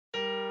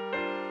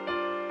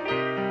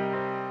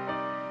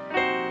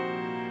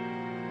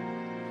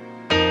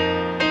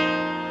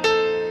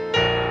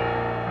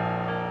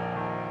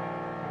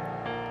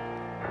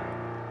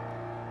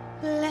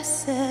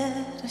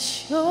Blessed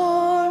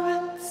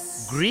assurance.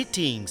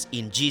 Greetings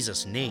in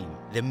Jesus' name.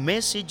 The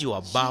message you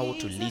are about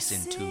to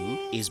listen to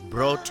is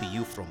brought to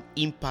you from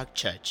Impact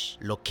Church,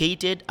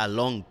 located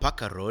along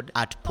Parker Road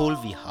at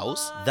Polvi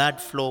House, 3rd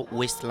floor,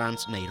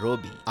 Westlands,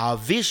 Nairobi. Our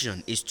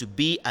vision is to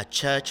be a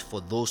church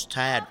for those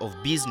tired of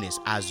business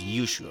as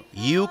usual.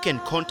 You can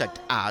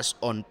contact us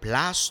on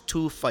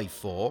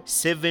 +254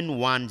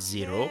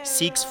 710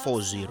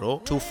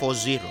 640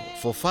 240.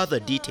 For further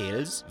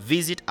details,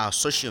 visit our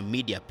social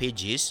media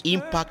pages,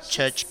 Impact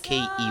Church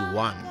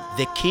KE1.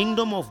 The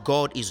kingdom of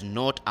God is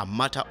not a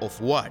matter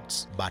of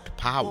words, but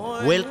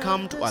power.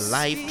 Welcome to a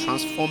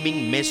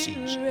life-transforming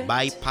message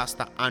by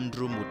Pastor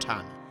Andrew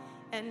Mutana.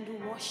 And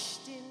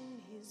washed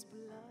in his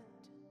blood.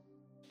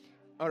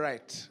 All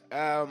right.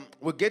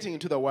 We're getting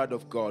into the Word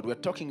of God. We're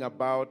talking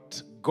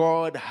about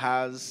God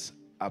has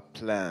a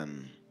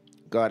plan.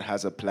 God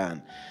has a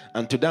plan.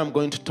 And today I'm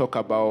going to talk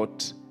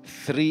about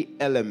 3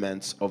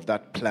 elements of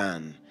that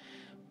plan: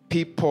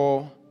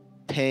 people,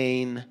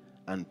 pain,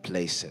 and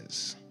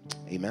places.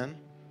 Amen.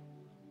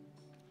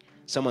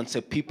 Someone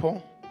say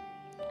people,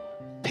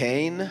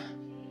 pain,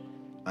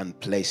 and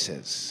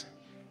places.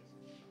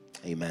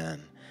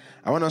 Amen.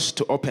 I want us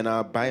to open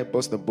our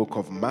Bibles, the book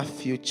of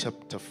Matthew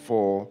chapter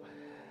 4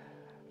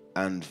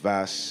 and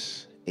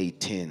verse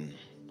 18.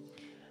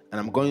 And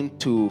I'm going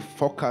to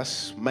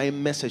focus my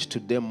message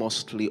today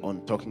mostly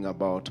on talking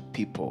about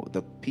people,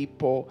 the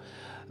people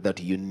that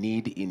you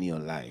need in your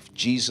life.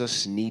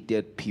 Jesus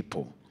needed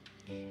people.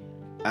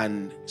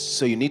 And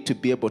so you need to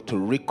be able to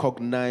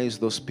recognize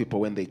those people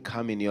when they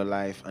come in your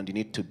life, and you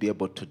need to be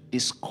able to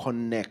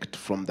disconnect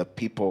from the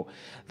people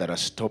that are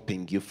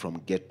stopping you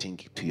from getting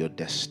to your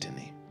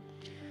destiny.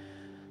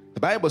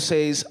 The Bible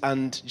says,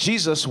 and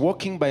Jesus,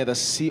 walking by the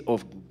Sea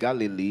of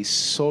Galilee,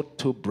 saw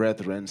 2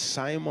 brethren,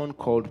 Simon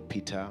called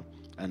Peter,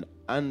 and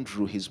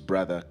Andrew his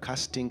brother,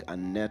 casting a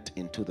net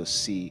into the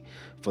sea,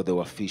 for they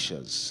were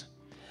fishers.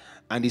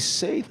 And he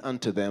saith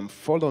unto them,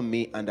 follow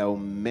me, and I will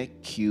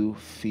make you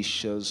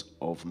fishers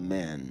of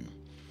men.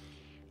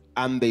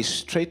 And they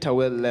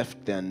straightway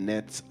left their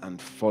nets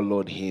and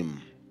followed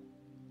him.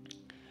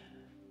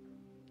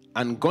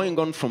 And going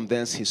on from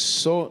thence, he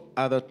saw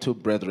other 2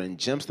 brethren,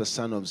 James the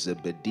son of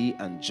Zebedee,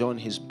 and John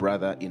his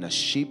brother, in a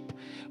ship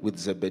with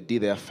Zebedee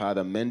their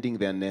father, mending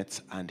their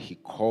nets, and he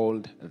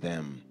called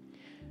them.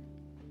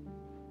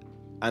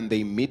 And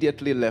they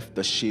immediately left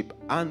the ship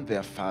and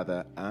their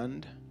father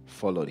and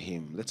followed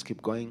him. Let's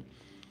keep going.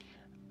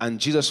 And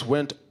Jesus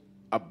went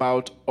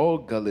about all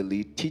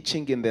Galilee,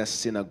 teaching in their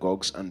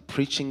synagogues and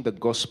preaching the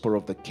gospel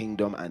of the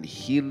kingdom, and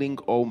healing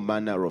all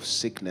manner of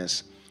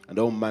sickness and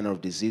all manner of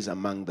disease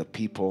among the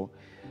people.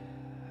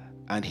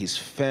 And his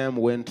fame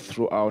went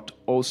throughout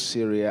all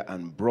Syria,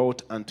 and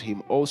brought unto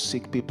him all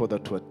sick people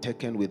that were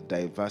taken with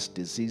diverse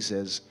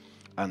diseases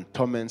and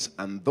torments,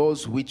 and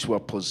those which were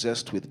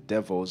possessed with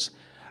devils,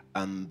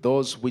 and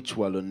those which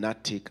were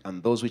lunatic,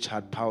 and those which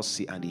had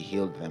palsy, and he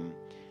healed them.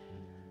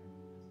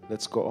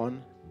 Let's go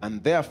on.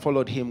 And there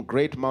followed him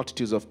great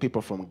multitudes of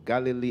people from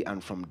Galilee,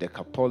 and from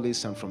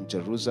Decapolis, and from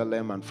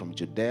Jerusalem, and from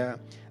Judea,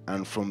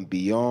 and from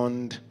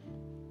beyond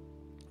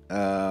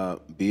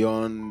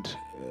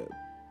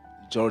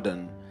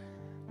Jordan.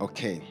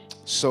 Okay,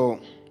 so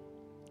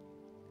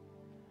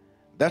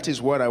that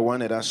is what I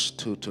wanted us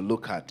to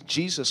look at.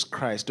 Jesus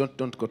Christ.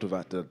 Don't go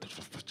to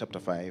chapter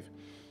 5.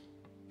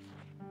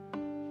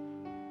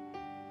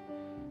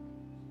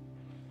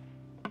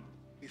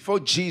 Before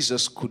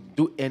Jesus could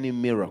do any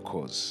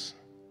miracles,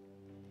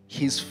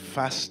 his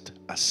first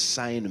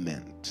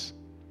assignment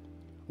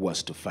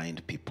was to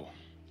find people.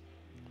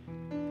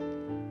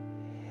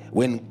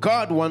 When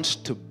God wants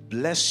to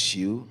bless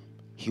you,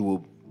 he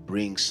will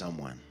bring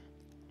someone.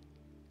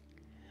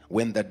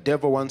 When the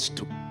devil wants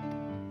to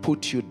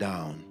put you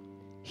down,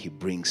 he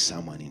brings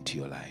someone into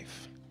your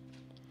life.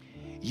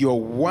 You're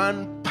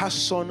one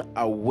person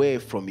away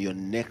from your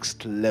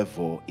next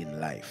level in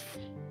life.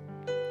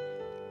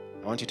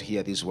 I want you to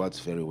hear these words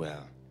very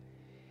well.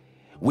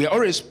 We are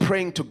always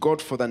praying to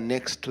God for the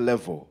next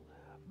level,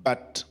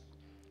 but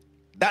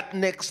that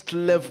next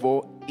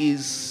level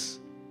is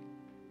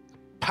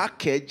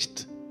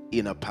packaged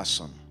in a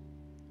person.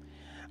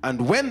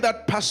 And when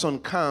that person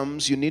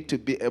comes, you need to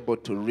be able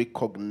to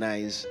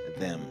recognize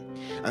them.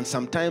 And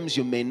sometimes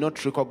you may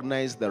not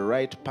recognize the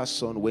right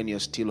person when you're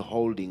still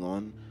holding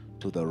on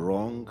to the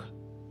wrong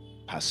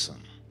person.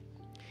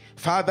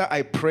 Father,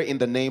 I pray in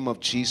the name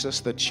of Jesus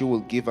that you will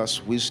give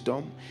us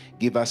wisdom,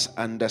 give us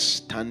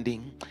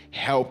understanding,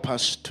 help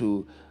us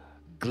to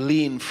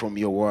glean from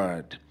your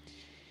word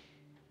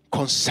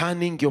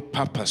concerning your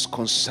purpose,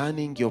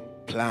 concerning your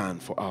plan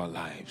for our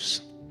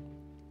lives.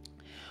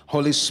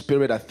 Holy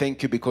Spirit, I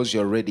thank you because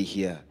you're already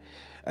here.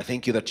 I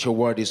thank you that your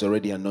word is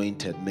already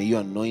anointed. May you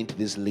anoint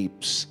these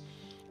lips,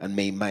 and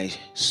may my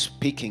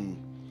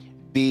speaking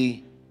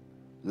be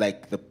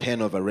like the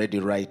pen of a ready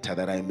writer,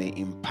 that I may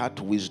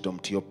impart wisdom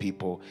to your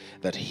people,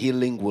 that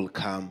healing will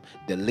come,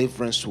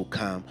 deliverance will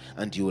come,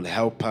 and you will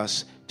help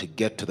us to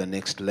get to the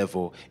next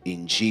level.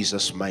 In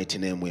Jesus' mighty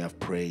name we have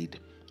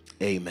prayed.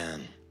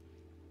 Amen.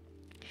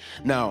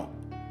 Now,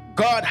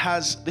 God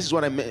has, this is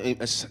what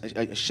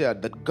I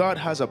shared, that God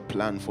has a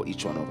plan for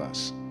each one of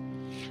us.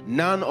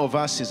 None of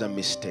us is a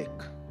mistake.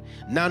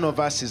 None of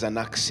us is an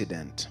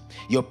accident.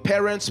 Your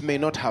parents may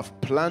not have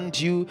planned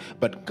you,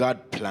 but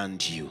God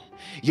planned you.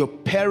 Your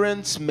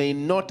parents may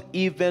not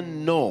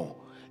even know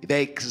the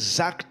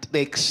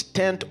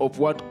extent of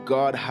what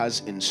God has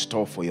in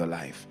store for your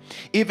life.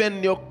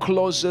 Even your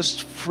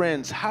closest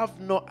friends have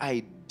no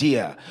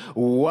idea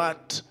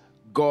what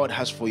God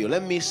has for you.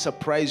 Let me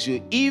surprise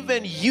you.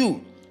 Even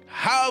you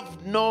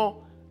have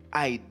no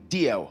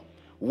idea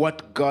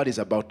what God is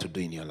about to do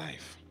in your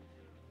life.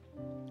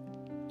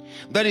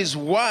 That is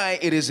why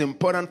it is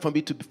important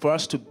for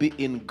us to be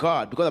in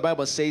God, because the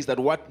Bible says that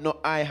what no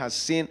eye has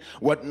seen,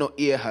 what no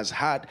ear has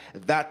heard,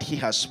 that He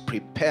has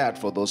prepared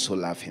for those who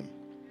love Him.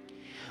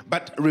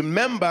 But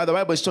remember, the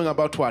Bible is talking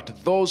about what?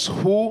 Those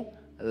who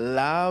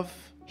love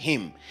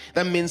Him.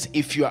 That means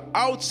if you are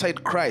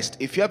outside Christ,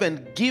 if you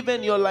haven't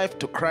given your life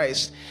to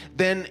Christ,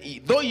 then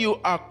though you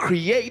are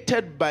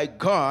created by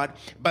God,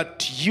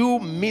 but you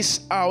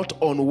miss out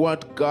on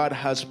what God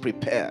has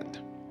prepared.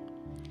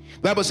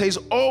 The Bible says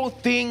all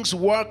things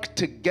work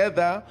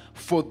together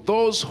for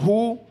those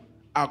who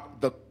are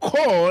the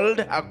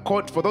called,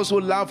 for those who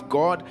love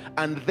God,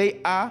 and they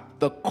are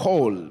the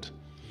called.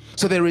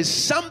 So there is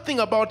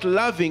something about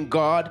loving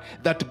God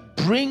that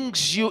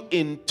brings you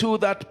into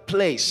that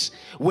place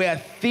where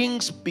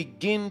things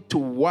begin to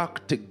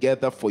work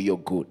together for your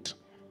good.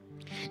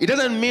 It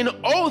doesn't mean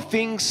all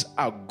things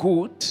are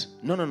good.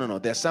 No.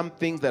 There are some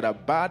things that are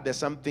bad. There are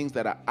some things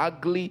that are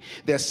ugly.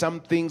 There are some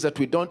things that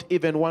we don't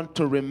even want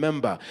to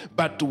remember.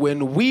 But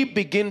when we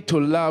begin to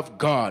love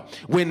God,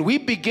 when we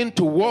begin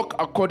to walk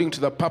according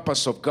to the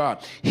purpose of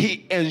God,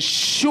 He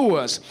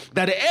ensures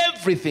that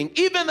everything,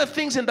 even the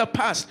things in the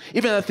past,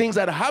 even the things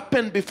that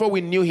happened before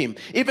we knew Him,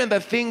 even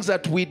the things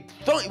that we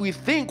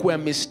think were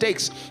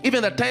mistakes,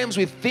 even the times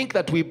we think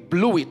that we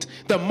blew it,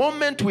 the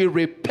moment we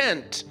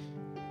repent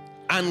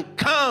and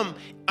come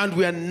and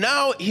we are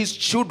now His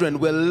children,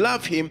 we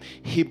love Him,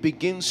 He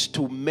begins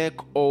to make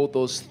all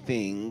those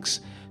things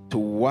to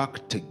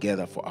work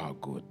together for our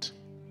good.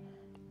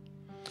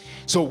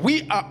 So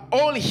we are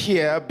all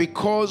here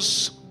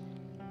because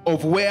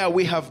of where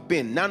we have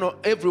been.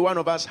 Every one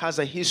of us has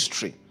a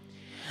history,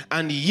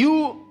 and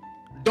you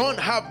don't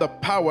have the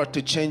power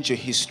to change your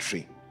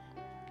history.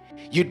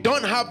 You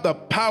don't have the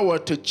power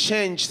to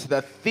change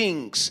the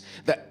things,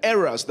 the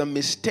errors, the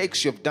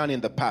mistakes you've done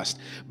in the past.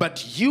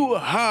 But you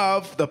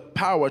have the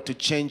power to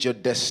change your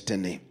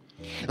destiny.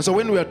 And so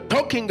when we are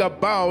talking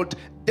about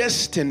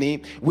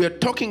destiny, we are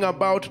talking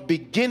about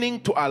beginning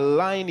to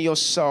align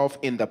yourself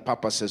in the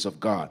purposes of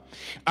God.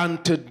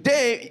 And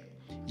today,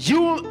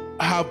 you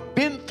have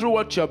been through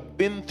what you have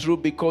been through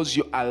because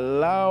you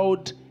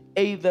allowed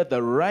either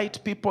the right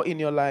people in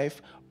your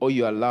life or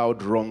you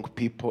allowed wrong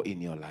people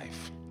in your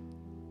life.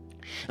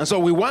 And so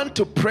we want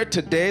to pray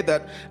today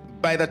that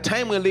by the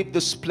time we leave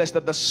this place,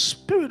 that the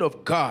Spirit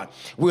of God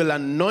will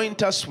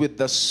anoint us with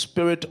the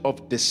spirit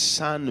of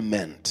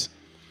discernment,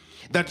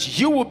 that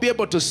you will be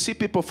able to see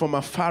people from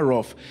afar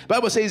off. The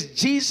Bible says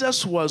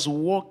Jesus was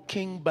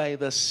walking by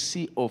the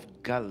Sea of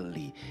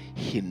Galilee.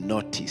 He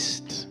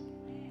noticed.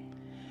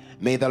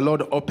 May the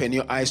Lord open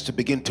your eyes to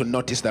begin to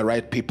notice the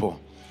right people.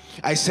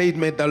 I said,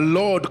 may the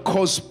Lord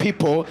cause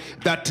people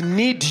that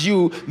need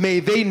you, may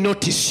they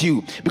notice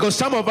you. Because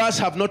some of us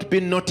have not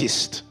been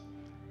noticed.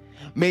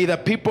 May the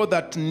people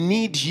that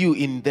need you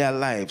in their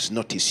lives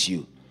notice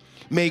you.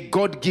 May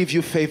God give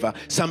you favor.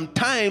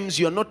 Sometimes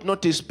you're not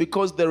noticed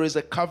because there is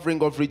a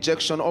covering of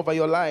rejection over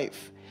your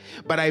life.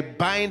 But I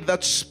bind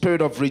that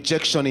spirit of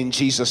rejection in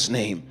Jesus'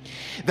 name.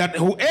 That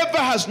whoever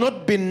has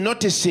not been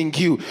noticing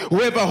you,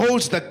 whoever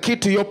holds the key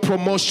to your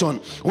promotion,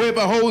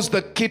 whoever holds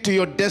the key to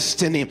your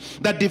destiny,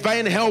 the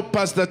divine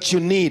helpers that you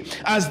need,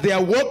 as they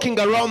are walking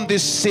around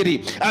this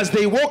city, as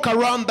they walk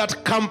around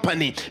that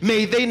company,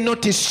 may they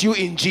notice you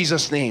in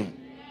Jesus' name.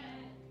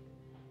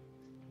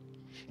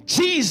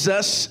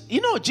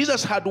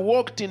 Jesus had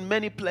walked in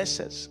many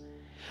places,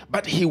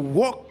 but He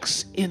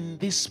walks in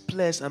this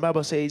place, and the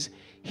Bible says,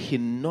 He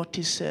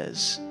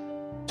notices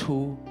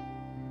two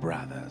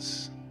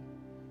brothers.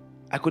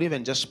 I could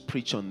even just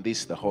preach on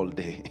this the whole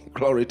day.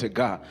 Glory to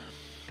God.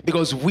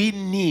 Because we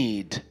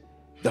need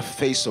the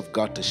face of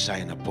God to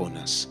shine upon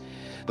us.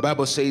 The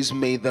Bible says,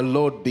 may the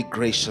Lord be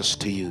gracious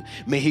to you.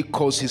 May He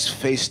cause His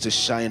face to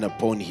shine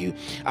upon you.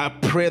 I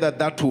pray that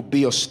that will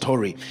be your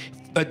story.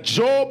 The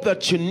job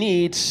that you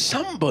need,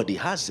 somebody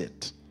has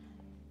it.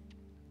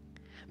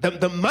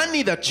 The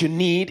money that you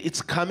need,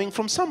 it's coming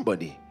from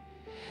somebody.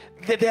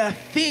 There are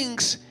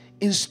things,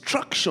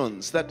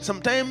 instructions that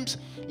sometimes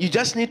you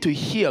just need to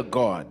hear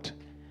God.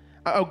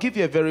 I'll give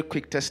you a very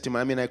quick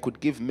testimony. I mean, I could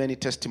give many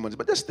testimonies,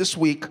 but just this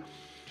week,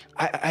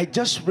 I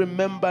just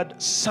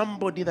remembered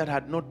somebody that I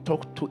had not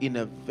talked to in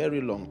a very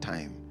long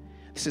time.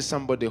 This is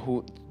somebody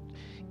who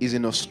is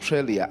in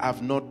Australia.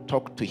 I've not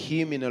talked to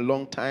him in a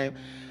long time.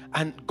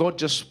 And God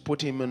just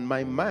put him in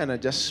my mind. I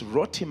just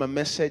wrote him a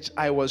message.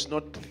 I was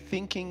not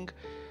thinking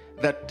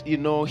that,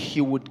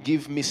 he would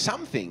give me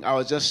something. I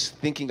was just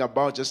thinking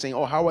about just saying,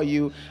 oh, how are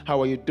you?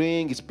 How are you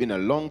doing? It's been a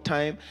long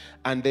time.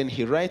 And then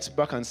he writes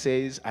back and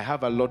says, I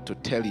have a lot to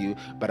tell you,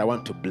 but I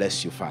want to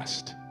bless you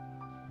first.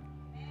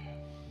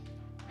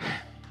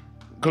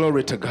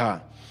 Glory to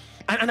God.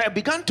 And I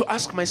began to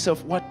ask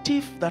myself, what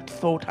if that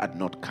thought had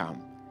not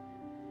come?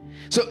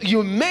 So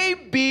you may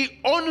be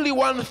only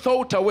one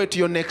thought away to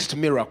your next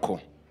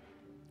miracle.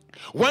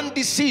 One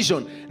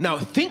decision. Now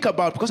think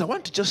about, because I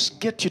want to just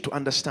get you to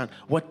understand,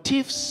 what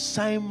if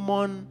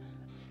Simon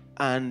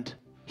and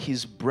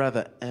his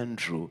brother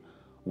Andrew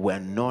were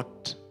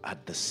not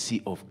at the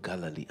Sea of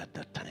Galilee at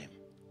that time?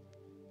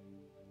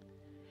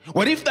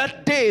 What if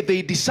that day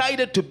they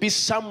decided to be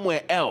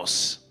somewhere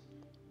else?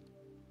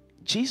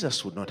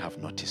 Jesus would not have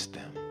noticed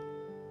them.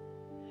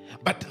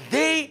 But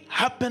they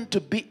happened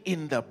to be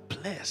in the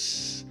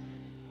place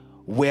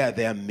where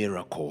their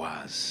miracle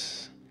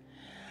was.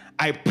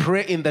 I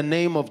pray in the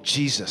name of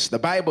Jesus. The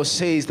Bible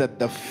says that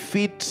the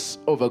feet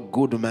of a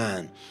good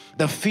man,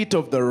 the feet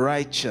of the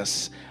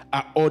righteous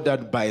are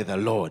ordered by the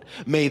Lord.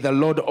 May the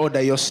Lord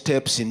order your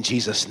steps in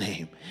Jesus'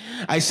 name.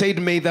 I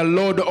said, may the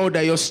Lord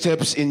order your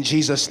steps in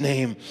Jesus'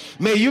 name.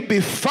 May you be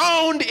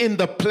found in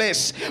the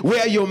place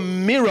where your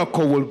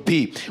miracle will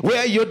be,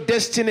 where your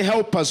destiny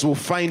helpers will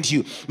find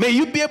you. May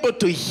you be able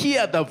to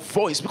hear the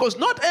voice, because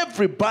not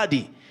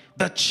everybody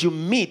that you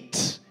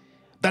meet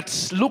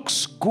that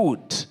looks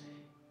good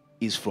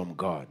is from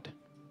God.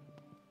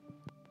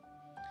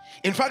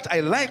 In fact, I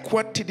like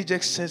what T.D.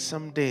 Jakes said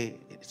someday.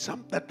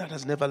 That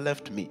has never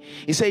left me.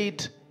 He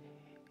said,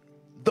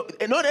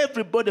 not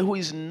everybody who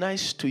is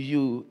nice to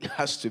you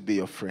has to be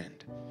your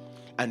friend.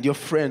 And your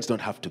friends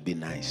don't have to be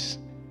nice.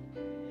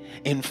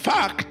 In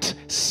fact,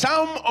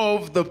 some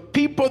of the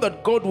people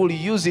that God will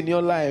use in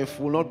your life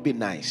will not be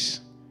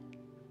nice.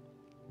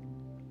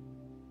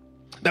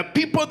 The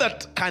people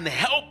that can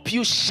help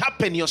you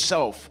sharpen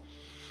yourself,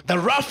 the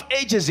rough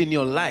edges in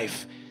your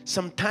life,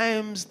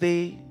 sometimes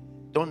they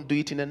don't do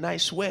it in a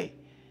nice way.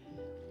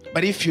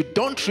 But if you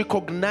don't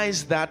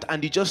recognize that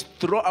and you just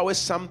throw away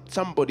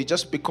somebody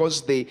just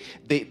because they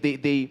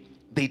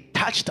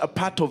touched a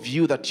part of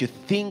you that you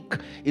think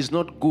is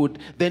not good,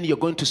 then you're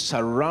going to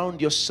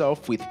surround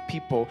yourself with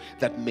people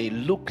that may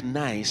look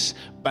nice,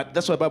 but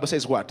that's what the Bible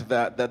says. What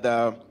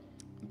the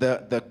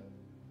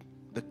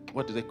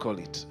what do they call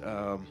it?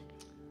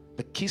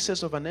 The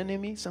kisses of an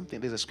enemy. Something.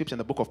 There's a scripture in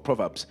the book of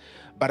Proverbs.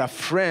 But a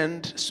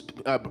friend,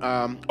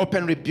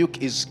 open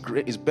rebuke is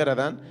better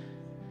than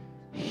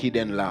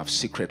hidden love,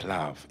 secret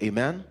love.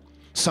 Amen.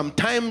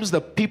 Sometimes the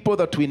people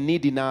that we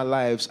need in our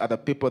lives are the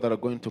people that are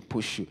going to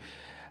push you.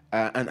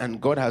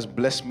 And God has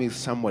blessed me with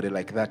somebody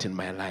like that in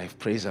my life.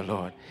 Praise the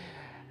Lord.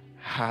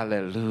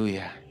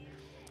 Hallelujah.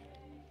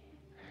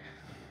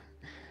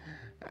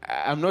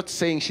 I'm not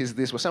saying she's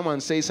this, but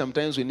someone says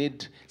sometimes we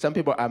need, some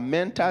people are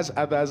mentors,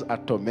 others are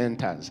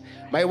tormentors.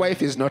 My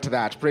wife is not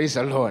that. Praise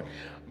the Lord.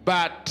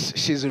 But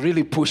she's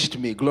really pushed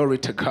me. Glory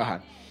to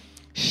God.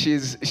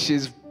 She's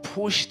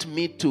pushed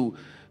me to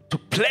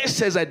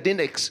places I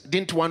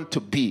didn't want to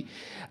be.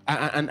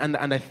 And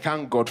I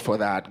thank God for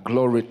that.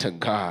 Glory to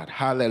God.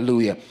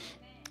 Hallelujah.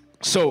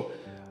 So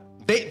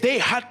they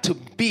had to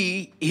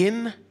be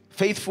in,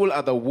 faithful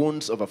are the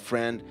wounds of a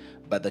friend,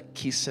 but the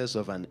kisses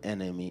of an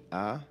enemy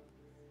are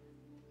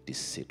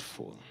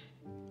deceitful.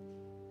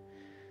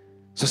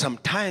 So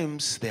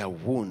sometimes there are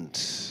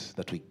wounds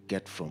that we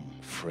get from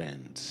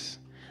friends.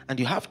 And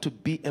you have to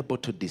be able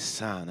to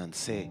discern and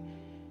say,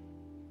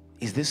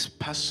 is this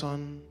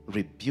person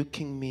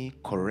rebuking me,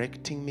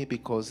 correcting me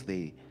because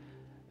they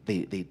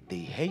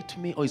hate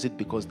me, or is it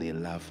because they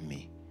love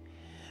me?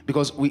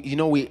 Because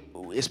we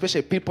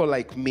especially people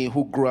like me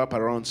who grew up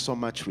around so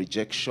much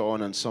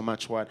rejection and so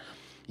much what,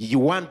 you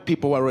want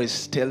people who are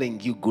always telling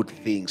you good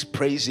things,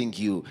 praising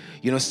you,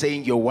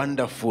 saying you're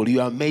wonderful,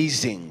 you're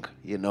amazing,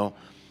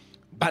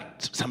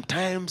 But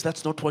sometimes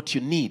that's not what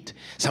you need.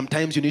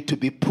 Sometimes you need to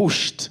be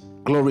pushed.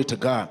 Glory to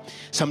God.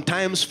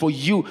 Sometimes for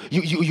you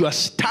are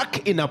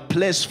stuck in a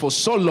place for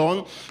so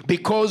long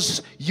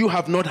because you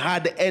have not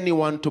had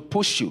anyone to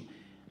push you.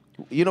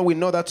 We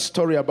know that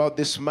story about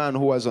this man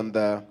who was at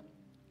the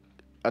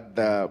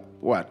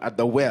well, at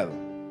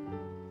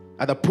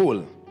the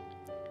pool.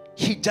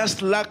 He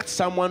just lacked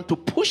someone to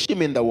push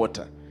him in the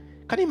water.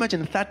 Can you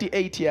imagine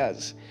 38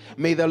 years?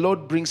 May the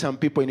Lord bring some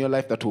people in your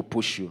life that will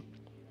push you.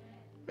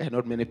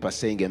 Not many people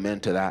saying amen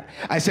to that.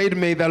 I said,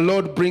 may the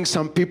Lord bring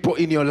some people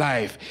in your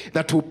life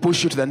that will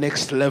push you to the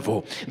next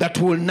level, that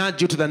will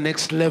nudge you to the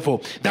next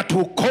level, that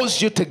will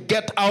cause you to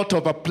get out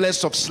of a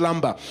place of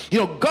slumber.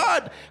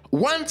 God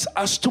wants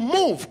us to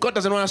move. God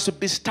doesn't want us to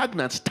be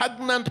stagnant.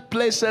 Stagnant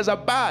places are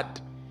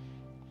bad.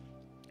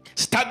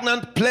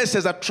 Stagnant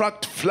places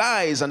attract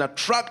flies and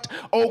attract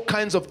all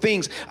kinds of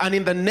things. And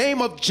in the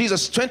name of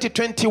Jesus,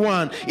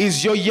 2021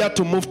 is your year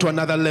to move to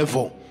another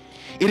level.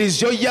 It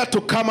is your year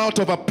to come out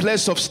of a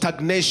place of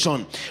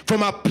stagnation,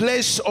 from a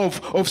place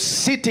of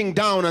sitting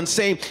down and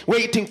saying,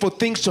 waiting for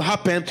things to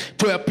happen,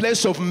 to a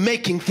place of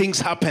making things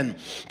happen,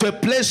 to a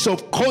place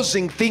of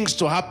causing things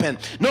to happen.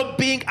 Not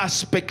being a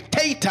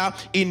spectator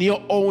in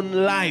your own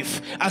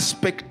life, a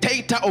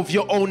spectator of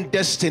your own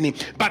destiny,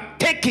 but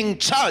taking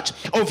charge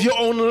of your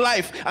own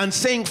life and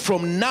saying,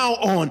 from now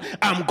on,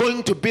 I'm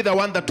going to be the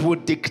one that will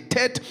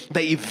dictate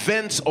the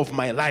events of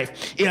my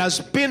life. It has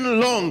been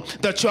long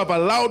that you have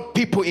allowed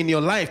people in your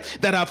life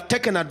that have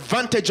taken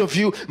advantage of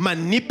you,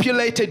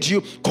 manipulated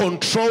you,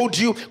 controlled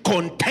you,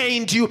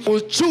 contained you.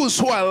 Will choose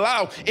who I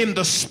allow in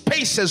the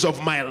spaces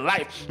of my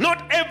life.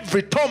 Not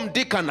every Tom,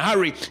 Dick, and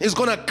Harry is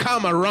going to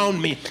come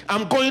around me.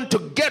 I'm going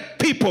to get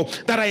people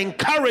that are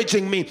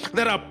encouraging me,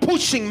 that are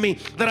pushing me,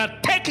 that are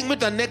taking me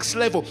to the next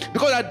level,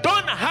 because I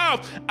don't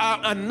have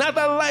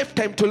another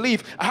lifetime to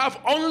live. I have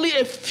only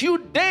a few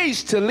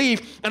days to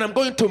live, and I'm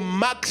going to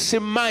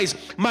maximize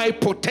my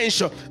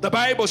potential. The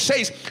Bible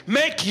says,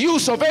 make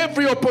use of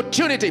every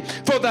opportunity,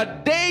 for the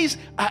days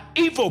are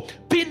evil.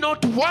 Be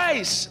not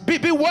wise. Be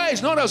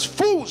wise, not as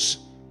fools.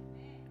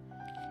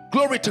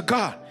 Glory to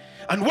God.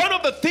 And one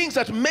of the things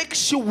that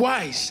makes you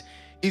wise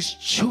is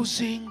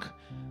choosing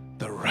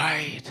the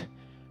right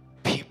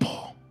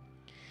people.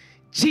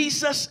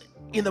 Jesus,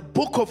 in the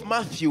book of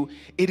Matthew,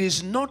 it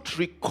is not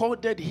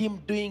recorded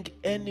him doing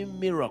any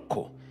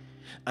miracle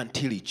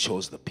until he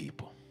chose the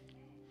people.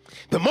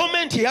 The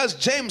moment he has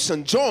James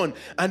and John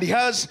and he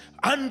has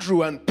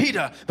Andrew and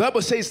Peter, the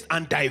Bible says,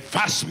 and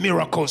diverse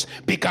miracles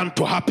began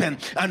to happen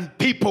and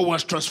people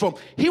was transformed.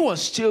 He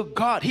was still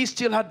God. He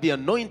still had the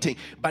anointing,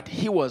 but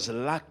he was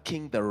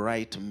lacking the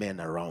right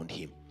men around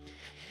him.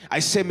 I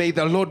say, may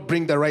the Lord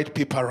bring the right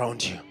people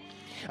around you.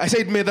 I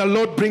said, may the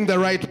Lord bring the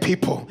right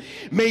people.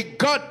 May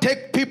God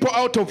take people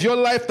out of your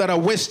life that are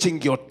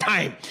wasting your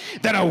time,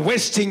 that are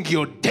wasting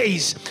your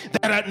days,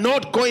 that are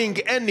not going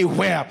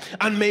anywhere.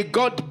 And may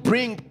God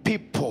bring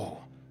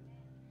people.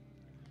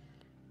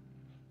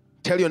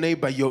 Tell your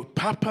neighbor, your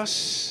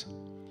purpose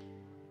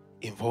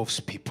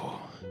involves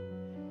people.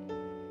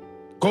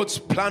 God's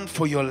plan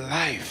for your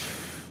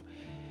life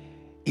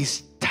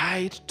is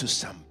tied to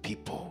some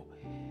people.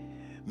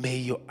 May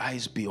your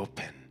eyes be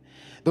open.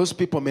 Those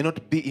people may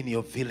not be in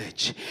your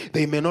village.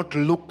 They may not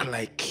look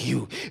like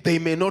you. They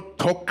may not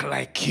talk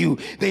like you.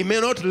 They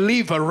may not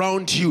live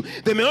around you.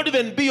 They may not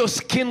even be your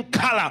skin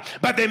color,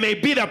 but they may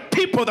be the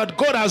people that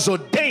God has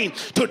ordained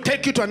to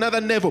take you to another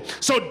level.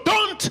 So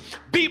don't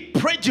be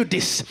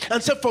prejudiced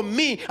and say, for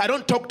me, I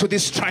don't talk to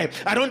this tribe.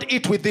 I don't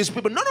eat with these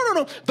people.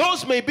 No.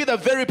 Those may be the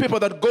very people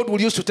that God will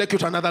use to take you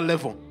to another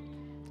level.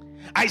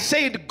 I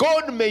said,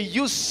 God may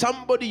use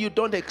somebody you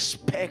don't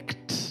expect.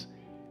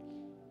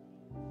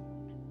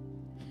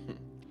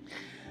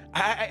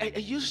 I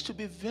used to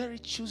be very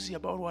choosy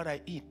about what I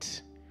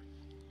eat,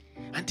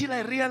 until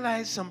I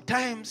realized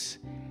sometimes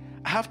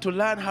I have to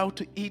learn how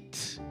to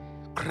eat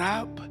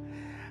crab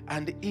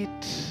and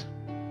eat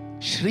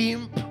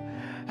shrimp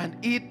and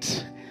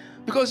eat,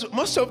 because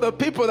most of the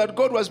people that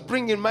God was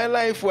bringing in my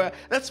life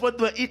that's what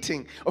they were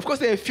eating. Of course,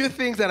 there are a few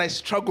things that I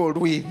struggled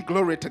with,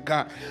 glory to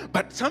God.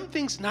 But some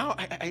things now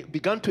I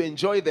began to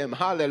enjoy them,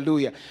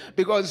 hallelujah,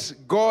 because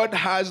God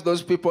has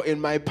those people in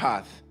my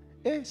path.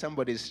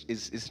 Somebody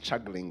is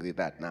struggling with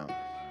that now.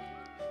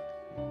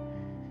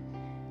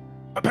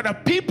 But the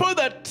people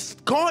that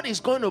God is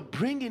going to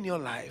bring in your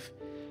life,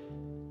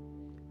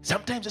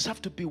 sometimes just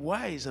have to be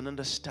wise and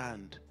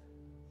understand,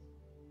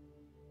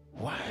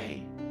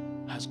 why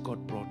has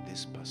God brought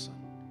this person?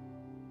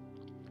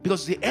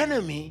 Because the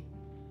enemy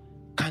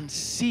can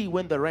see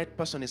when the right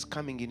person is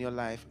coming in your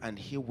life, and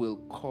he will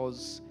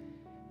cause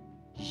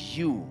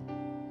you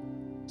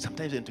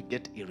sometimes to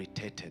get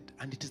irritated,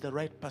 and it is the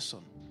right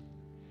person.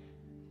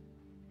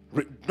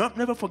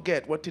 Never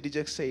forget what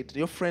TD said.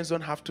 Your friends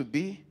don't have to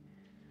be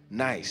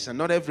nice, and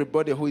not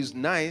everybody who is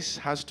nice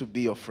has to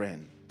be your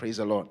friend. Praise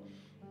the Lord.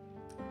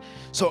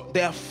 So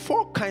there are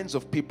 4 kinds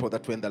of people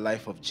that were in the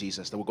life of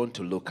Jesus that we're going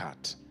to look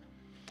at.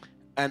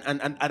 And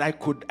I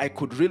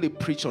could really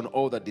preach on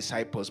all the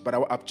disciples, but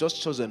I've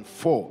just chosen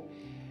 4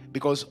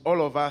 because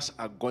all of us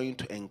are going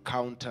to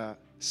encounter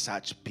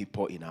such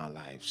people in our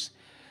lives.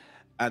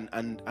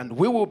 And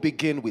we will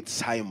begin with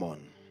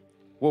Simon.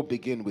 We'll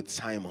begin with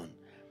Simon.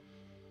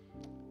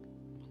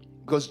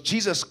 Because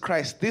Jesus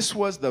Christ, this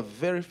was the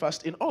very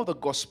first, in all the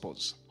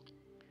Gospels,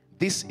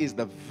 this is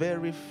the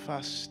very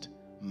first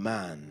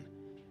man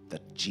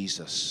that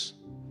Jesus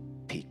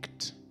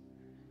picked.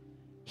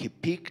 He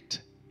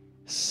picked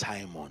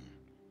Simon.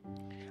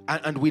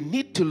 And we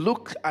need to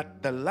look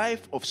at the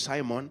life of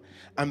Simon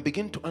and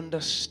begin to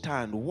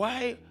understand,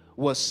 why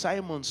was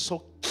Simon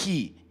so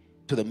key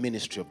to the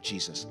ministry of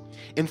Jesus?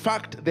 In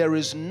fact, there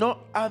is no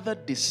other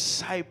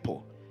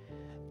disciple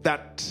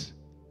that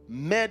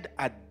made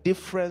a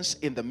difference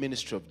in the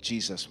ministry of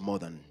Jesus more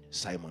than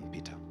Simon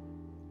Peter.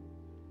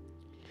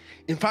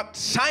 In fact,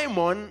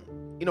 Simon,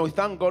 we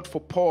thank God for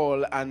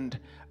Paul and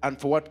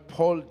for what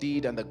Paul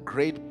did and the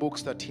great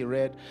books that he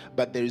read,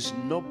 but there is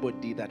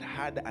nobody that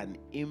had an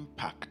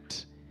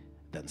impact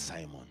than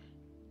Simon.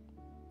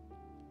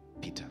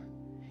 Peter.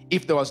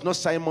 If there was no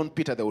Simon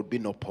Peter, there would be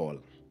no Paul.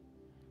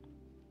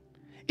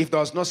 If there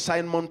was no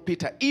Simon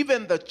Peter,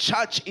 even the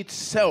church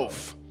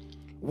itself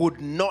would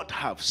not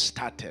have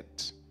started.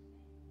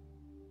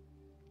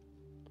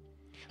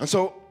 And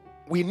so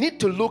we need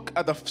to look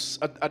at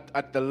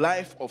the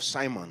life of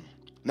Simon.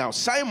 Now,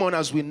 Simon,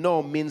 as we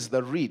know, means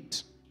the reed.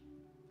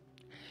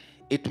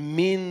 It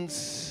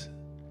means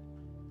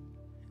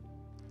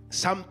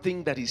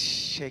something that is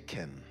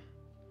shaken,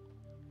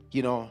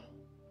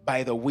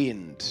 by the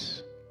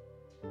wind.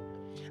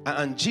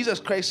 And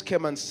Jesus Christ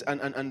came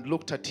and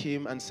looked at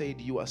him and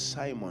said, "You are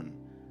Simon,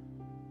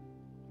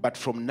 but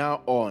from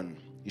now on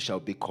you shall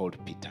be called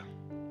Peter."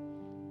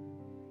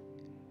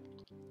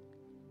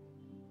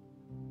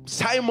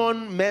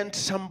 Simon meant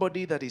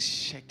somebody that is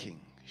shaking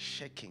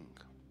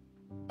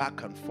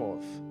back and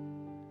forth,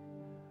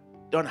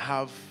 don't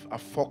have a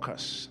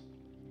focus.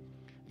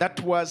 That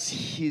was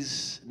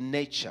his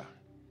nature.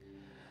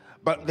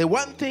 But the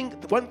one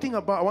thing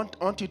about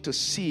I want you to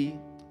see,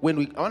 I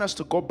want us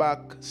to go back,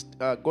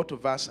 go to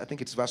verse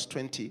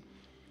 20,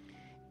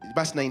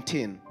 verse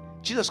 19.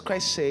 Jesus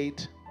Christ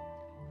said,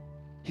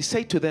 he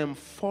said to them,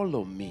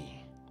 "Follow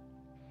me."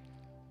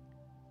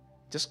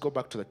 Just go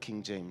back to the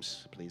King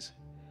James, please.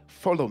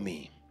 "Follow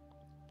me,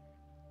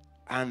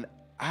 and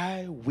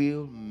I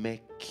will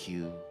make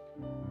you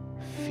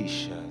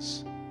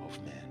fishers of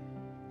men."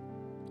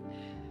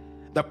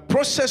 The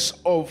process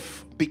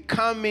of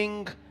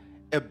becoming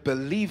a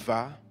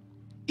believer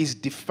is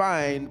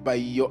defined by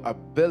your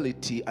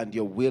ability and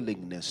your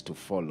willingness to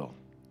follow.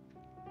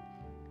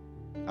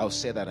 I'll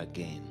say that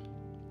again.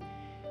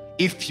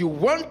 If you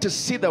want to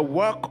see the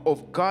work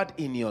of God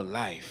in your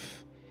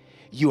life,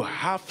 you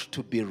have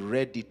to be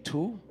ready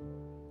to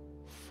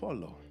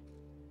follow.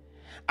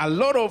 A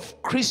lot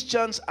of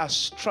Christians are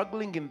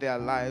struggling in their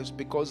lives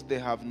because they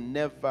have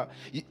never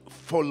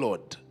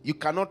followed. You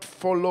cannot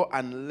follow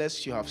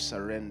unless you have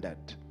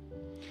surrendered.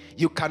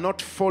 You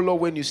cannot follow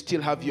when you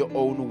still have your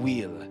own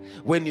will,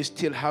 when you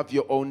still have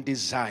your own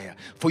desire.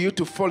 For you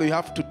to follow, you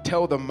have to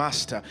tell the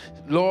Master,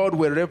 "Lord,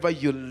 wherever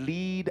you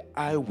lead,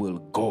 I will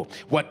go.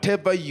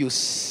 Whatever you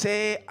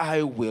say,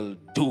 I will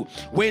do.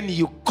 When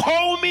you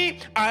call me,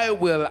 I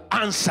will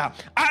answer.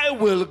 I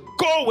will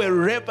go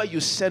wherever you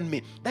send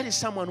me." That is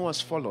someone who has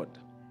followed.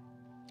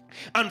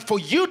 And for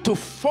you to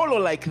follow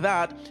like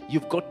that,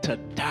 you've got to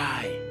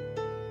die.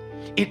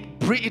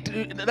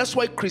 That's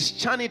why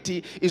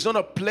Christianity is not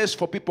a place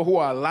for people who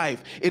are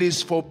alive. It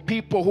is for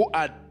people who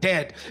are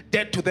dead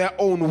to their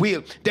own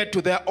will, dead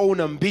to their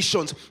own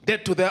ambitions,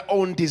 dead to their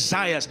own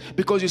desires.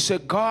 Because you say,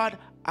 "God,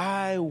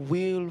 I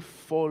will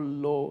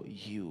follow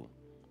you."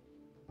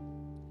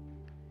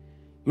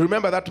 You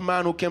remember that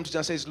man who came to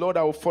Jesus and says, "Lord,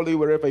 I will follow you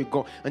wherever you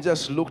go." And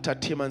just looked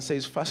at him and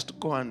says, "First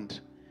go." And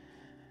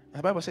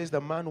the Bible says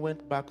the man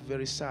went back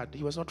very sad.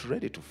 He was not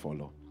ready to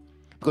follow,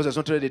 because he was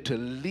not ready to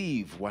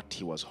leave what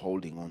he was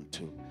holding on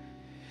to.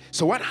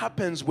 So what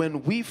happens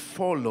when we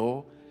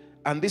follow,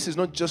 and this is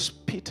not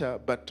just Peter,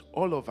 but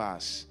all of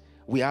us,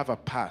 we have a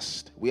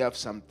past. We have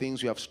some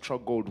things we have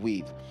struggled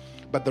with.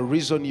 But the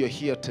reason you're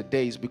here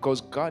today is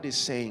because God is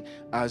saying,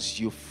 "As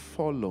you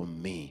follow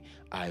me,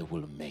 I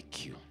will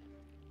make you."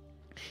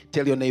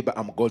 Tell your neighbor,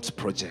 "I'm God's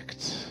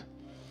project."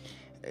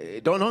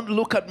 Don't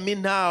look at me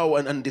now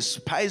and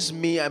despise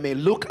me. I may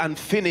look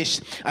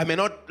unfinished. I may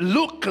not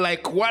look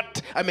like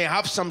what. I may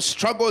have some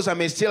struggles. I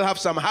may still have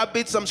some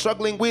habits I'm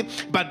struggling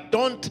with. But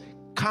don't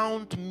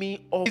count me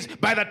off.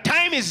 By the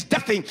time He's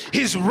nothing,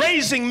 He's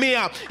raising me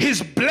up.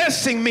 He's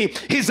blessing me.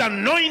 He's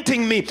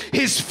anointing me.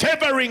 He's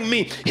favoring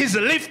me. He's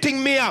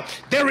lifting me up.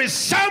 There is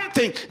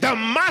something the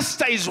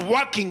Master is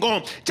working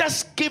on.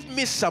 Just give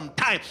me some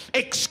time.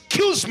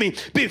 Excuse me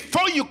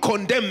before you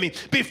condemn me,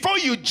 before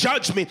you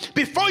judge me,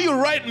 before you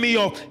write me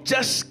off.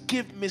 Just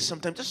give me some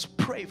time. Just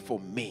pray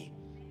for me,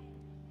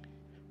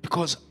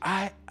 because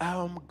I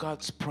am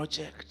God's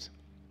project.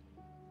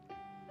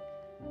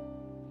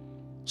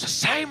 So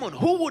Simon,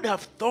 who would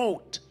have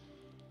thought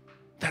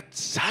that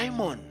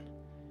Simon,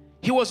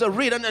 he was a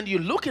reed, and you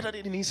look at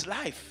it in his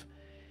life.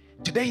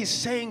 Today he's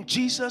saying,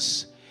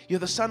 "Jesus, you're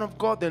the Son of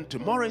God." Then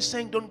tomorrow he's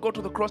saying, "Don't go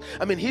to the cross."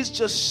 I mean, he's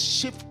just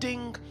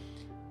shifting.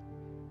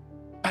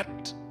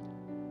 But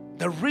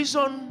the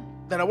reason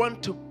that I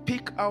want to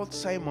pick out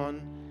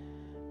Simon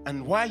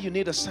and why you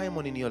need a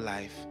Simon in your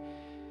life,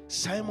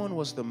 Simon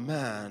was the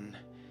man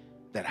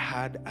that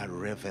had a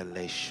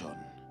revelation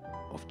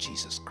of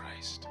Jesus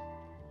Christ.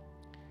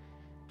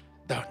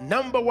 The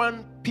number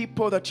one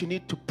people that you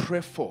need to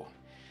pray for,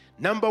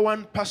 number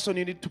one person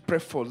you need to pray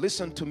for,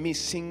 listen to me,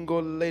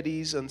 single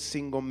ladies and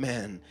single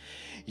men.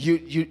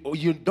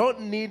 You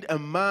don't need a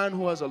man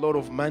who has a lot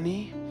of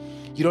money.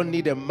 You don't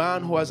need a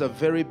man who has a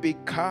very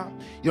big car.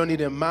 You don't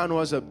need a man who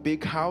has a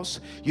big house.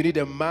 You need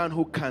a man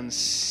who can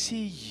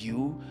see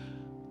you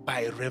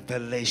by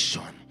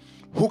revelation.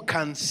 who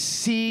can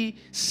see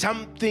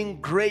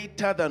something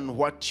greater than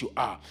what you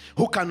are,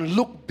 who can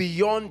look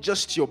beyond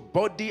just your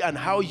body and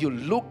how you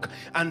look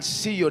and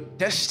see your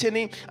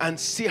destiny and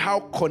see how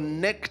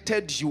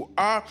connected you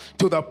are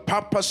to the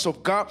purpose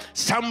of God.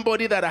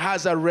 Somebody that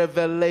has a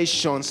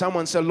revelation.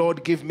 Someone say,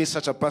 Lord, give me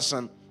such a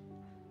person.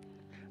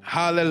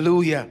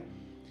 Hallelujah.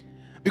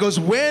 Because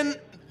when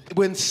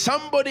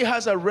somebody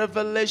has a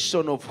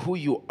revelation of who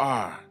you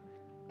are,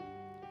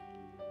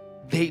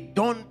 they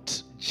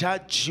don't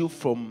judge you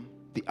from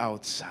the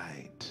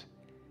outside.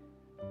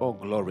 Oh,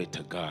 glory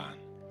to God.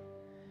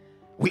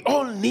 We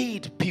all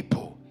need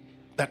people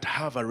that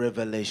have a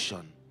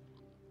revelation.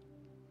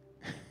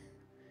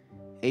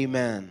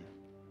 Amen.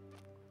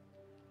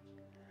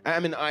 I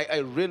mean, I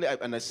really,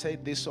 and I say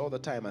this all the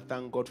time, I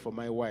thank God for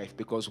my wife,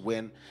 because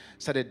when I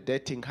started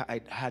dating her, I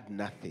had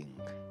nothing.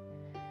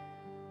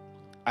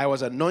 I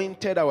was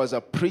anointed, I was a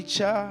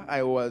preacher,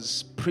 I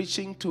was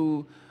preaching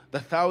to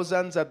the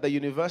thousands at the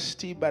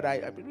university, but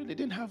I really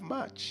didn't have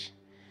much.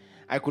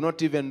 I could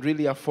not even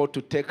really afford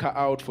to take her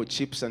out for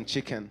chips and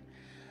chicken.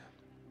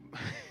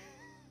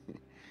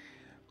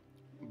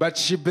 But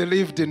she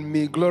believed in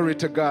me. Glory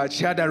to God.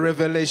 She had a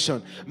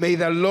revelation. May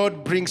the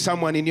Lord bring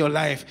someone in your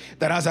life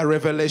that has a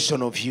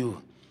revelation of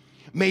you.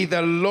 May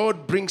the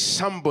Lord bring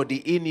somebody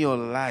in your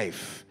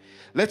life.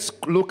 Let's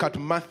look at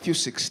Matthew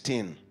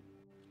 16.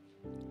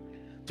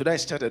 Today I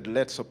started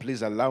late, so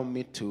please allow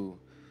me to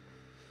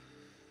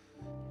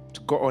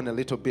go on a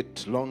little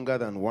bit longer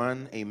than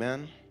one.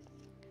 Amen.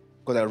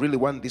 Because I really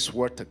want this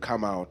word to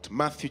come out.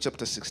 Matthew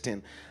chapter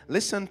 16.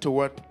 Listen to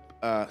what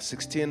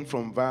 16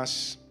 from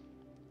verse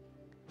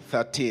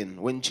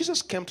 13. When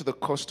Jesus came to the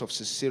coast of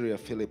Caesarea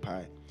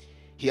Philippi,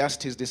 he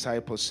asked his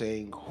disciples,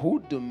 saying,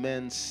 who do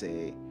men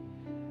say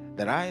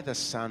that I, the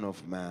Son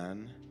of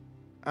Man,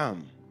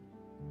 am?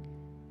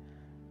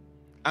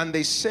 And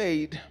they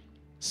said,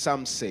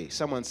 some say.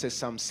 Someone say,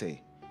 some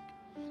say.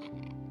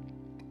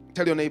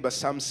 Tell your neighbor,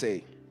 some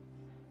say.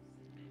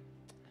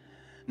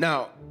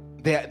 Now,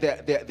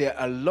 there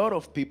are a lot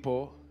of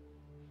people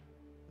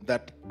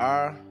that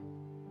are,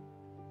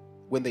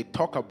 when they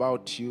talk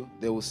about you,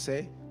 they will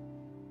say,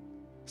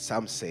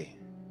 some say,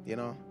 you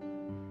know,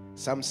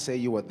 some say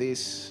you are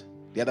this,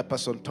 the other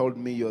person told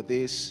me you're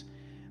this,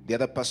 the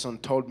other person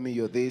told me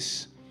you're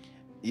this.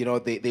 You know,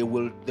 they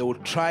will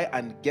try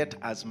and get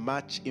as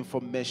much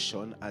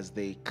information as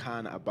they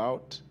can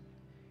about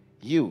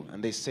you.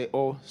 And they say,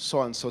 oh,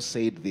 so-and-so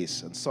said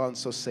this, and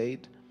so-and-so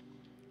said.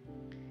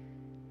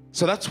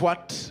 So that's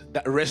what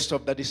the rest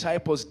of the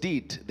disciples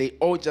did. They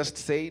all just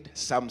said,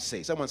 some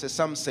say. Someone says,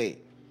 some say.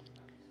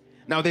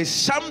 Now there's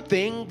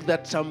something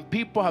that some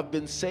people have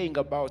been saying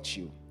about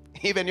you.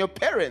 Even your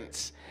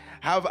parents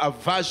have a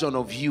version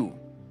of you.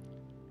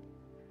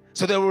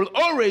 So there will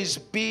always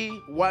be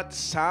what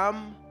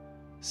some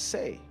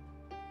say.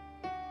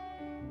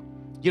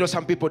 You know,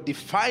 some people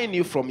define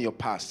you from your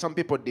past. Some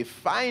people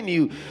define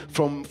you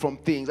from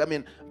things. I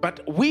mean,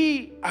 but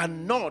we are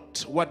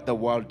not what the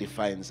world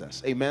defines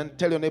us. Amen.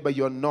 Tell your neighbor,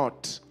 you're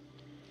not.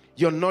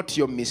 You're not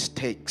your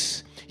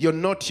mistakes. You're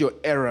not your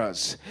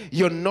errors.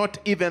 You're not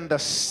even the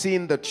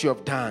sin that you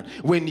have done.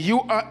 When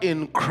you are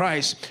in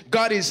Christ,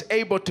 God is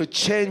able to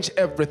change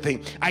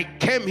everything. I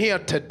came here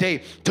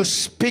today to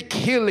speak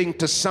healing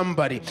to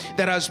somebody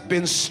that has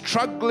been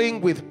struggling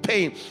with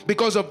pain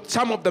because of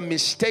some of the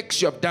mistakes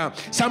you have done,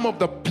 some of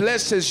the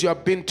places you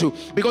have been to,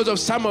 because of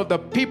some of the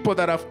people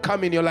that have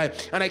come in your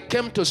life. And I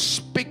came to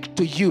speak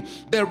to you.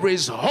 There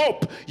is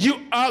hope.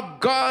 You are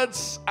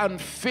God's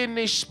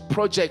unfinished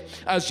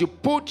project. As you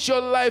put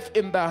your life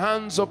in the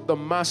hands of the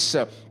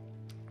Master,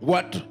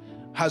 what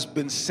has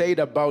been said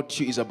about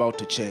you is about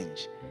to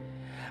change.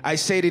 I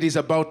said it is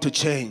about to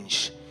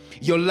change.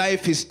 Your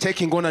life is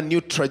taking on a new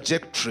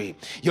trajectory.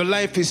 Your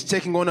life is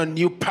taking on a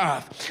new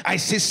path. I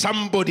see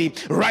somebody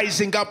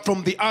rising up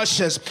from the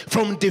ashes,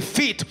 from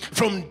defeat,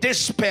 from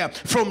despair,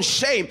 from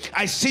shame.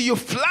 I see you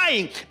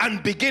flying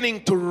and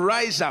beginning to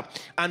rise up,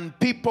 and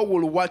people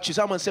will watch you.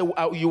 Someone say,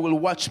 you will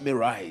watch me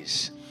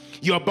rise.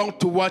 You're about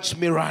to watch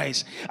me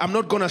rise. I'm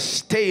not going to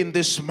stay in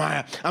this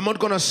mire. I'm not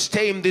going to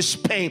stay in this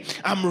pain.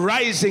 I'm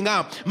rising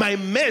up. My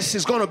mess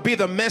is going to be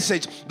the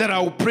message that I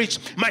will preach.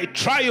 My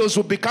trials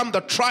will become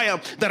the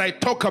triumph that I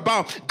talk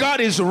about. God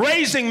is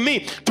raising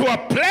me to a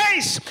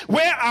place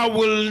where I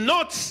will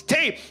not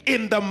stay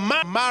in the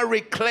miry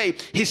clay.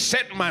 He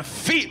set my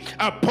feet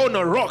upon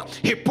a rock.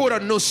 He put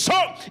a new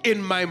song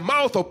in my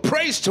mouth of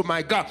praise to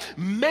my God.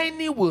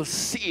 Many will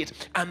see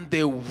it and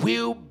they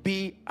will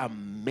be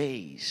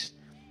amazed.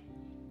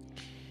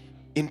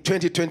 In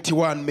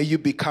 2021, may you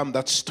become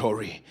that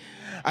story.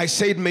 I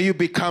said, may you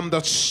become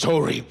that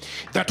story,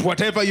 that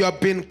whatever you have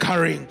been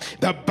carrying,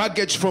 the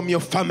baggage from your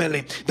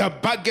family, the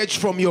baggage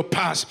from your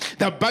past,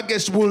 the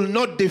baggage will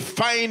not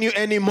define you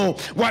anymore.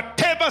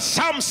 Whatever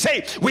some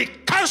say, we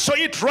cancel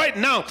it right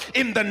now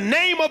in the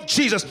name of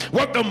Jesus.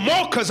 What the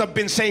mockers have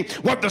been saying,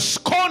 what the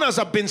scorners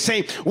have been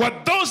saying,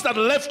 what those that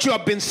left you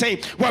have been saying,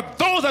 what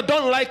those that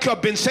don't like you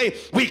have been saying,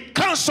 we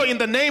cancel in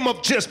the name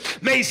of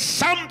Jesus. May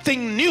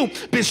something new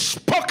be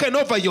spoken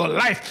over your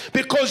life,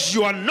 because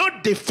you are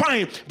not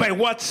defined by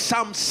what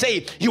some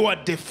say. You are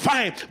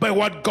defined by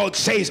what God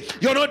says.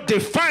 You're not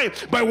defined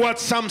by what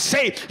some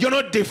say. You're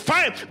not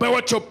defined by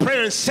what your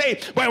parents say,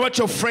 by what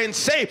your friends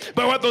say,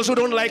 by what those who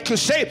don't like you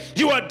say.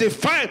 You are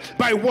defined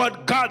by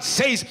what God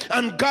says,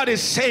 and God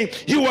is saying,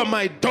 you are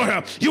my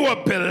daughter, you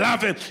are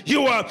beloved,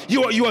 you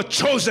are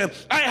chosen.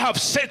 I have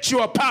set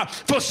you apart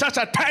for such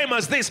a time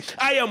as this.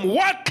 I am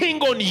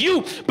working on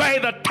you. By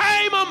the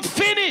time I'm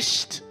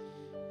finished,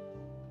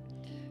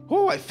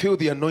 oh, I feel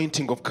the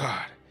anointing of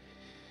God.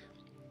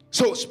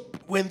 So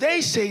when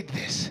they say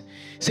this,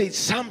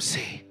 some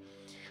say,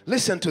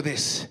 listen to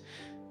this.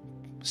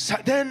 So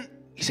then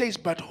he says,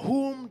 but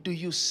whom do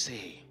you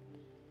say?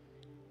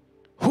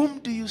 Whom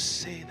do you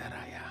say that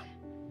I am?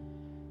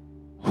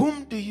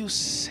 Whom do you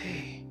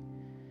say?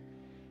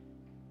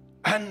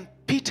 And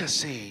Peter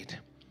said,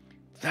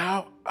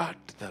 thou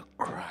art the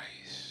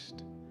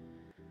Christ,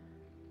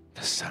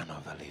 the Son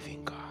of the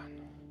living God.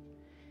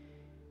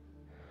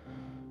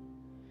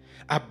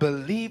 I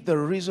believe the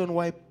reason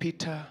why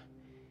Peter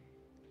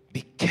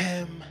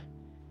became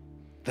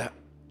the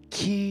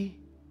key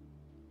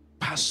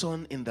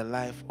person in the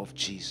life of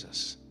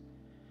Jesus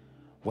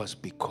was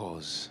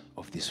because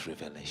of this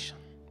revelation.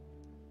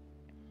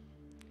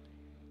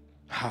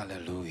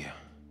 Hallelujah.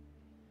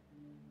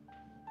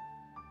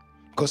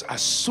 Because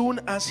as soon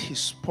as he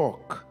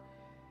spoke,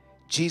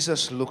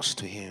 Jesus looks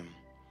to him.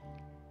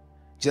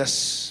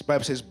 Just,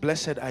 Bible says,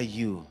 blessed are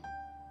you,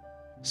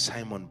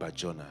 Simon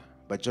Bar-Jonah.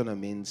 Bar-Jonah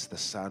means the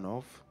son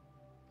of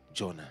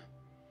Jonah.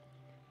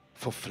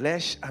 For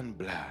flesh and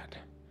blood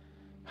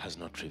has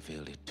not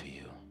revealed it to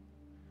you,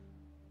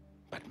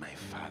 but my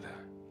Father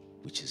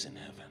which is in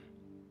heaven.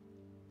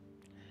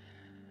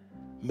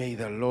 May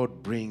the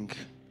Lord bring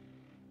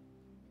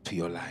to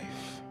your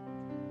life,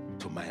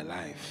 to my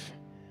life,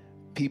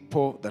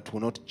 people that will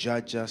not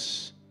judge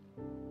us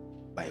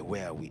by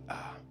where we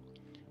are,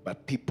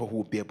 but people who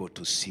will be able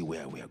to see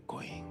where we are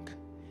going.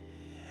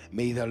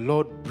 May the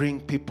Lord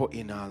bring people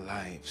in our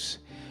lives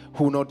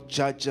who will not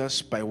judge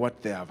us by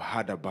what they have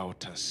heard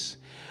about us,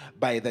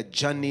 by the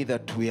journey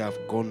that we have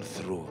gone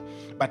through,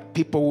 but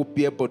people will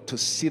be able to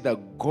see the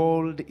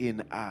gold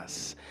in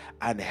us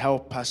and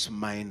help us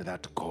mine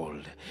that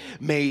gold.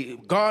 May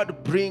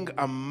God bring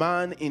a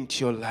man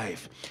into your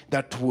life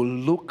that will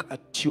look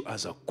at you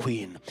as a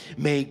queen.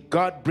 May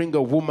God bring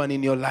a woman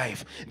in your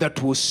life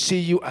that will see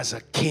you as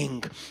a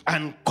king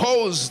and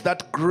cause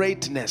that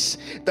greatness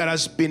that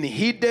has been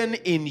hidden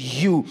in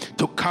you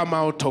to come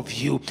out of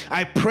you.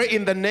 I pray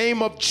in the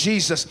name of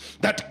Jesus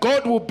that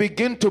God will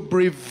begin to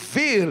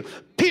reveal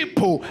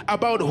people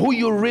about who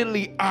you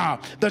really are,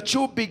 that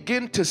you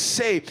begin to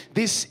say,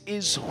 this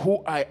is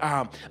who I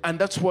am. And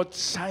that's what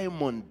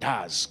Simon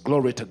does.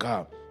 Glory to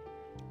God.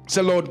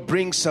 So Lord,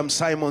 bring some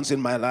Simons in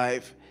my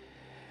life.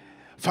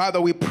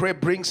 Father, we pray,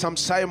 bring some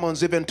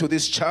Simons even to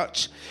this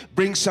church.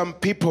 Bring some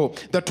people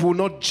that will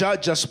not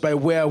judge us by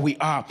where we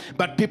are,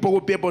 but people will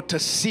be able to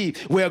see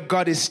where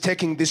God is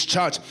taking this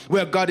church,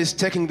 where God is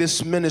taking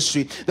this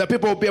ministry. That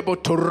people will be able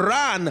to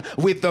run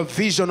with the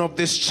vision of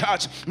this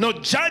church,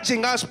 not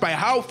judging us by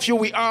how few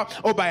we are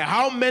or by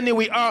how many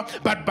we are,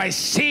 but by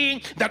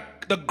seeing that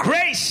the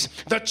grace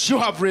that you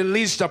have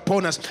released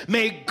upon us.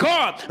 May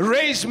God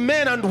raise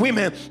men and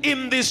women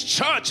in this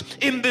church,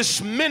 in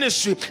this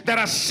ministry, that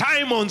are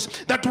Simons,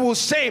 that will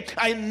say,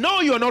 I know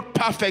you're not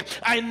perfect.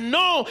 I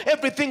know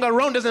everything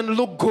around doesn't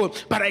look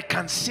good, but I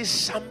can see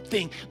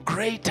something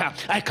greater.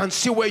 I can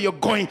see where you're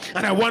going,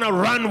 and I want to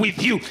run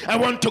with you. I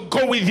want to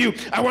go with you.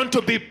 I want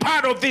to be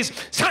part of this.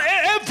 So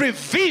every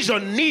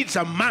vision needs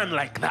a man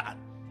like that.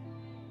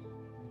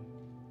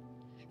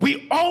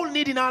 We all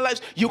need in our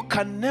lives. You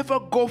can never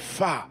go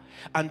far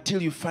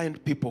until you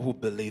find people who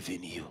believe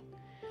in you.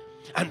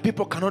 And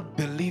people cannot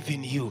believe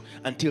in you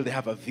until they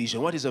have a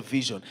vision. What is a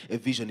vision? A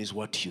vision is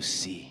what you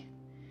see.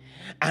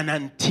 And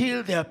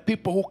until there are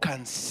people who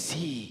can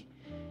see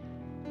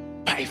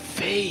by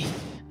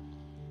faith,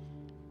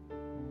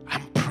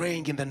 I'm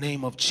praying in the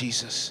name of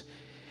Jesus.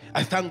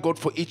 I thank God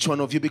for each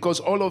one of you, because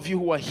all of you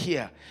who are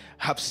here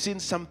have seen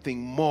something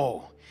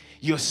more.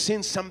 You've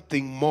seen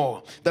something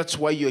more. That's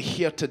why you're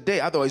here today.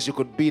 Otherwise, you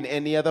could be in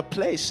any other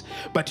place.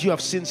 But you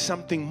have seen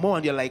something more,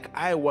 and you're like,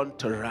 I want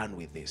to run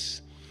with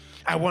this.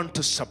 I want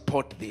to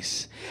support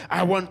this.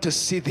 I want to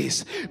see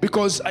this,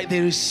 because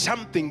there is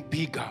something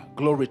bigger.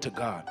 Glory to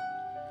God.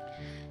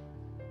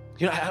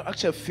 You know, I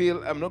actually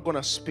feel I'm not going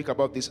to speak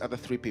about these other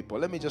three people.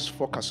 Let me just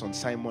focus on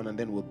Simon, and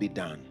then we'll be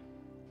done.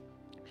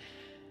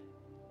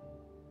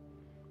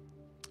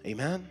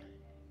 Amen.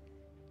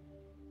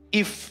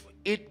 If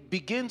it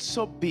begins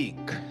so big,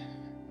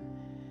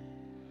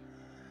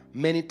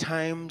 many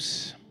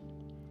times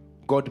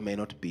God may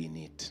not be in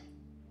it.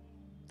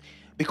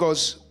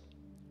 Because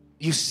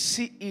you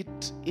see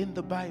it in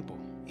the Bible.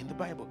 In the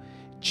Bible,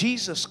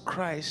 Jesus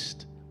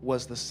Christ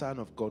was the Son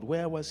of God.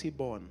 Where was he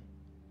born?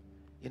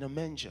 In a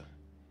manger.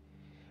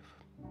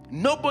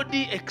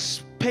 Nobody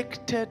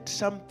expected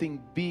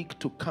something big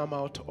to come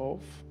out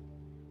of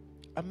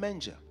a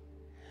manger.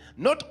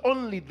 Not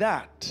only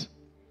that,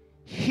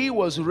 he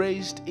was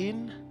raised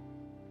in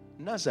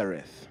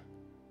Nazareth.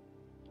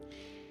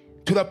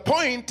 To the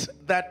point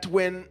that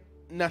when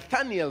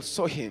Nathanael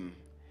saw him,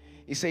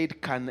 he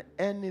said, "Can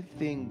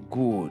anything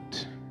good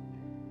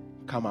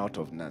come out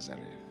of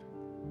Nazareth?"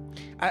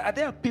 Are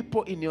there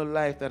people in your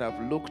life that have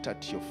looked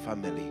at your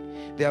family?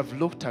 They have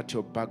looked at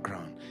your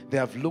background. They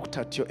have looked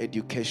at your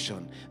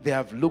education. They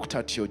have looked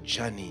at your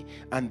journey.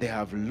 And they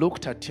have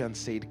looked at you and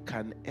said,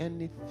 "Can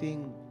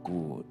anything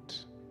good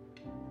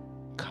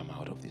come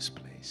out of this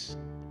place?"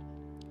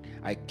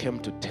 I came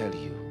to tell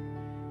you,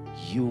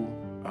 you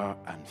are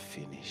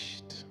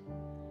unfinished.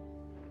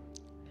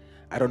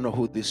 I don't know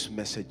who this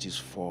message is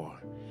for,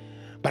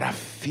 but I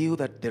feel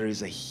that there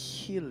is a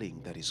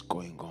healing that is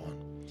going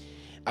on.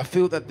 I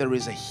feel that there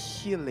is a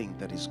healing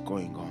that is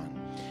going on.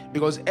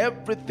 Because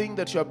everything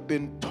that you have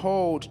been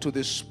told to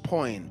this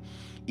point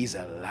is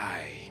a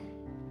lie.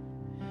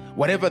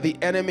 Whatever the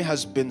enemy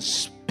has been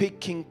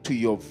speaking to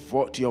your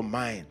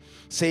mind,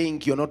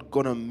 saying you're not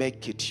going to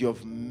make it,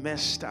 you've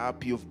messed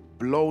up, you've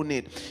blown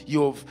it,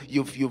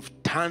 you've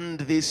turned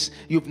this,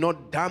 you've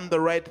not done the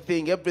right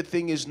thing,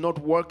 everything is not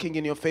working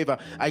in your favor.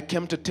 I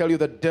came to tell you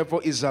the devil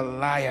is a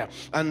liar,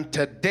 and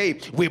today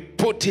we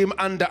put him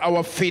under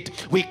our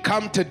feet. We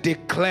come to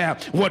declare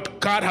what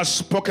God has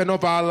spoken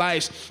of our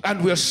lives,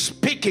 and we're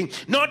speaking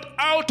not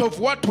out of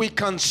what we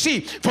can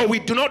see, for we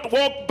do not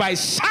walk by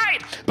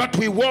sight, but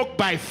we walk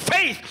by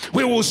faith.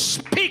 We will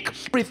speak.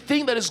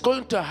 Everything that is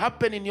going to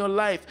happen in your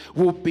life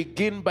will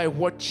begin by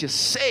what you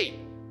say.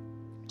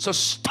 So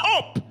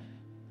stop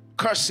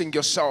cursing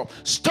yourself.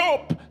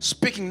 Stop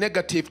speaking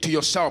negative to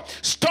yourself.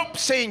 Stop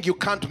saying you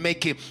can't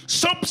make it.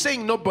 Stop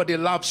saying nobody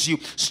loves you.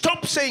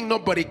 Stop saying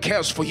nobody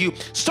cares for you.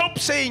 Stop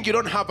saying you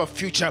don't have a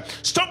future.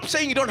 Stop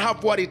saying you don't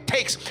have what it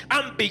takes,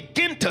 and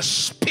begin to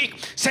speak.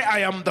 Say, "I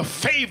am the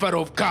favor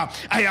of God.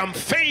 I am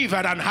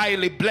favored and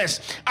highly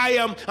blessed.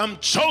 I'm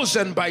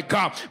chosen by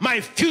God. My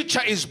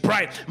future is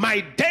bright. My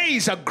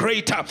days are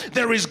greater.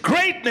 There is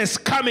greatness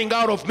coming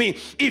out of me."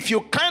 If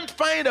you can't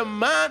find a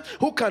man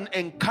who can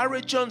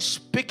encourage you and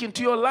speak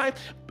into your life,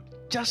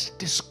 just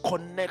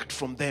disconnect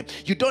from them.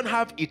 You don't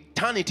have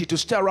eternity to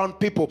stay around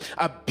people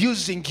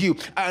abusing you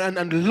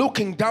and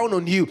looking down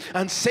on you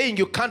and saying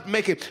you can't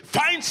make it.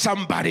 Find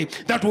somebody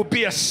that will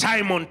be a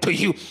Simon to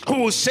you,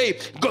 who will say,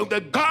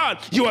 "God,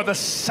 you are the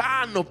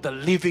Son of the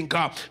living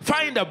God."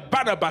 Find a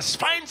Barnabas.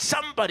 Find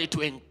somebody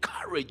to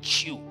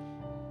encourage you.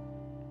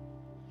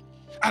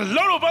 A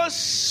lot of us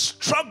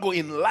struggle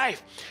in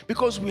life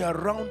because we are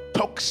around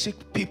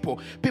toxic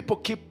people. People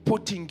keep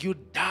putting you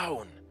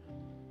down.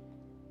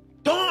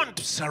 Don't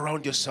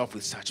surround yourself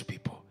with such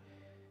people.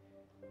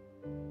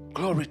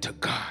 Glory to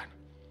God.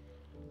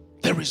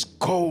 There is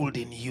gold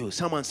in you.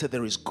 Someone said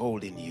there is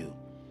gold in you.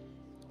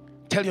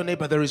 Tell your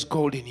neighbor there is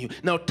gold in you.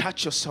 Now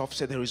touch yourself.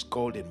 Say there is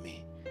gold in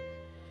me.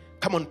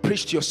 Come on,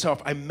 preach to yourself.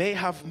 I may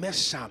have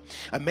messed up.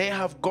 I may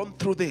have gone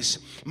through this.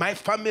 My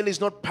family is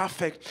not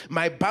perfect.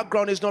 My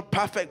background is not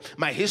perfect.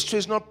 My history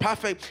is not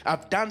perfect.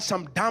 I've done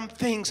some dumb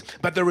things,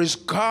 but there is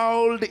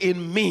gold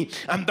in me,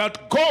 and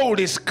that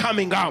gold is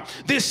coming out.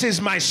 This is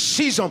my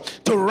season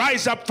to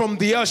rise up from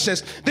the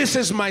ashes. This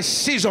is my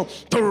season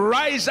to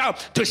rise up,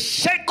 to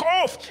shake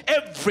off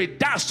every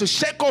dust, to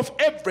shake off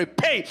every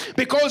pain,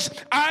 because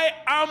I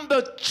am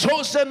the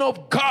chosen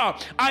of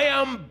God. I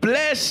am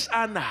blessed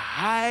and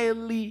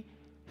highly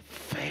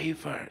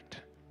favored.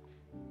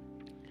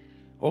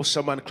 Oh,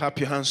 someone clap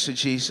your hands to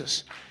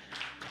Jesus.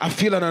 I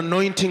feel an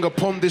anointing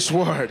upon this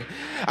word.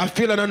 I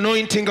feel an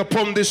anointing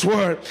upon this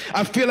word.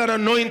 I feel an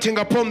anointing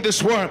upon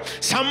this word.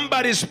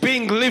 Somebody's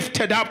being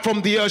lifted up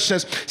from the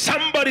ashes.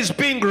 Somebody's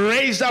being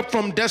raised up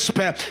from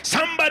despair.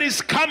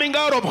 Somebody's coming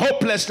out of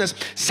hopelessness.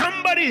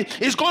 Somebody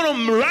is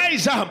going to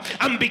rise up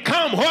and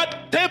become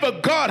whatever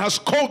God has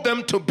called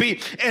them to be.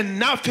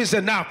 Enough is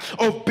enough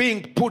of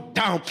being put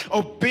down,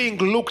 of being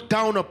looked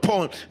down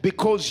upon,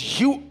 because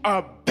you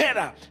are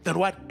better than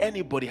what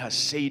anybody has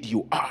said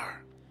you are.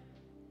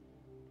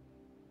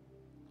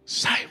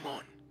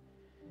 Simon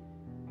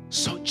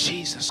saw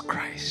Jesus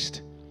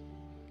Christ,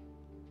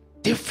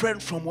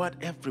 different from what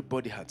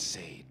everybody had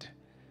said.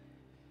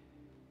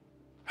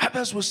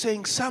 Others were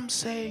saying, some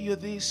say you're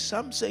this,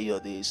 some say you're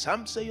this,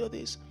 some say you're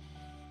this.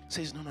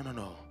 Says,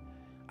 no.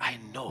 I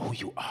know who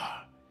you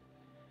are.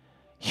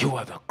 You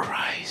are the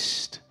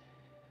Christ,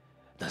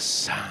 the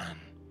Son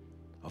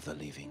of the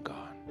living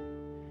God.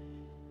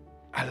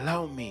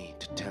 Allow me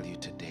to tell you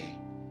today,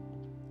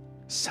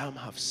 some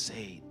have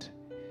said,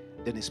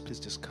 Dennis, please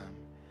just come.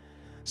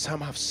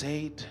 Some have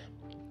said,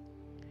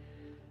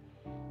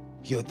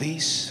 you're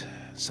this.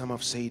 Some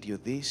have said, you're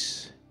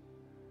this.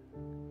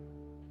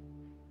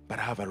 But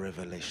I have a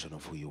revelation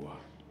of who you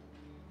are.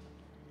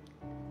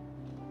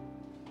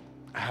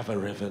 I have a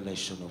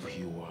revelation of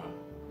who you are.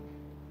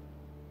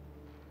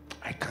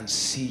 I can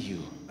see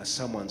you, as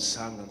someone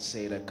sang and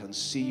said, I can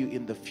see you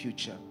in the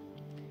future,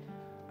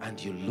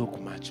 and you look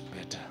much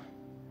better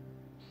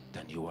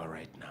than you are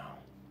right now.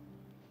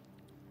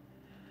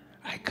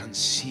 I can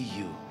see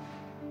you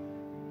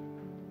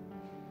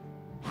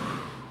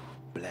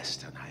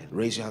blessed and high.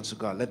 Raise your hands to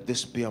God. Let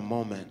this be a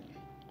moment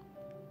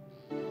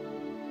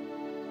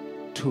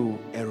to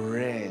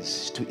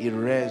erase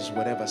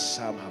whatever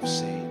Psalm have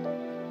said.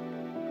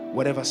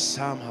 Whatever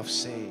Psalm have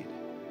said.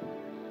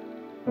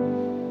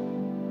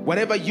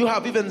 Whatever you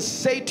have even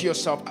said to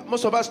yourself.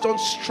 Most of us don't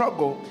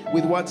struggle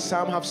with what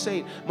Psalm have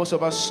said. Most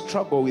of us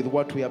struggle with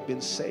what we have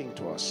been saying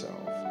to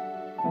ourselves.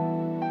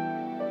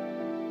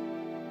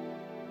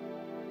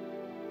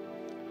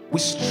 We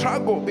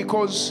struggle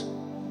because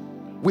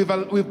we've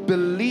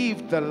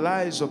believed the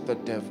lies of the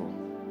devil.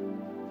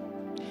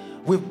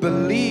 We've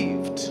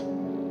believed.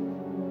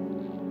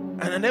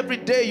 And every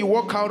day you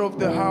walk out of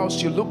the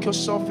house, you look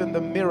yourself in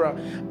the mirror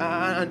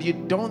and you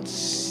don't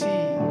see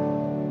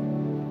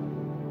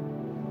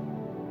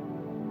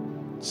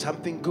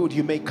something good.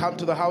 You may come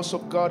to the house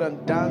of God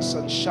and dance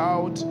and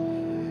shout,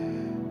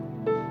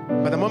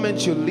 but the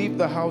moment you leave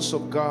the house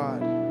of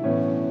God,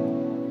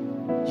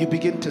 you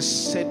begin to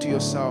say to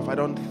yourself, I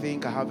don't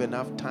think I have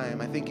enough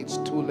time. I think it's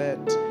too late.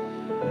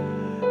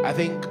 I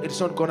think it's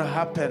not going to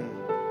happen.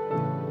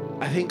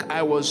 I think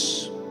I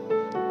was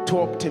too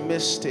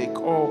optimistic.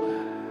 Or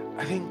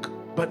I think,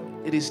 but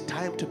it is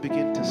time to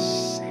begin to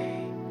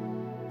say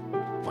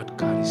what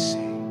God is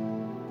saying.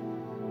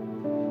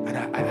 And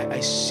I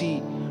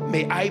see,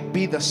 may I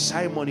be the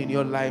Simon in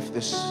your life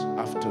this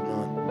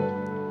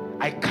afternoon.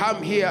 I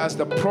come here as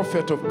the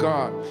prophet of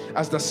God,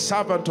 as the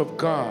servant of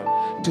God,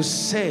 to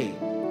say,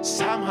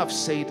 some have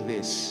said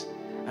this,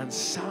 and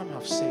some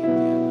have said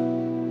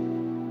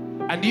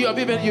the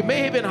other. And you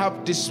may even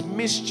have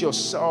dismissed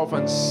yourself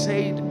and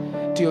said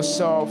to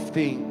yourself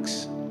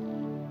things.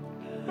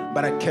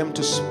 But I came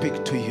to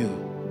speak to you.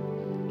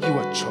 You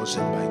are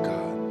chosen by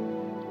God.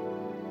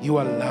 You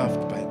are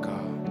loved by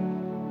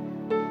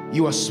God.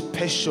 You are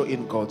special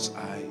in God's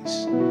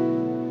eyes.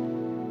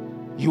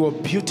 You are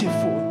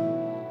beautiful.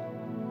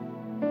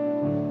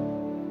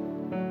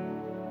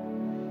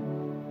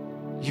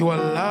 You are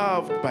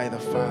loved by the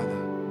Father.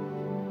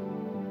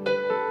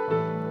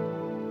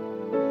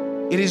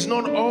 It is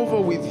not over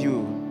with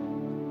you.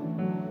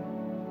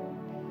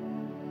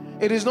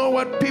 It is not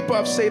what people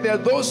have said. There are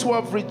those who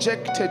have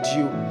rejected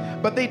you,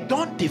 but they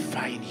don't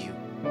define you.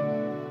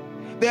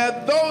 There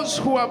are those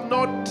who have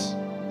not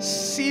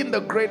seen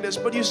the greatness,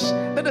 but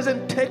that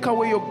doesn't take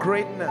away your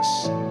greatness.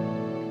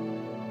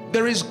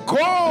 There is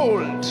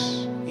gold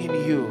in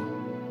you.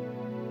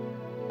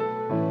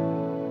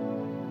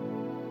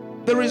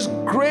 There is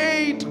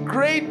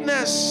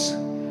greatness.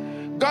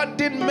 God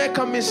didn't make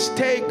a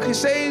mistake. He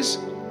says,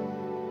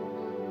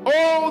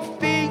 all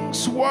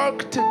things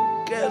work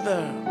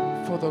together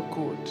for the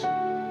good.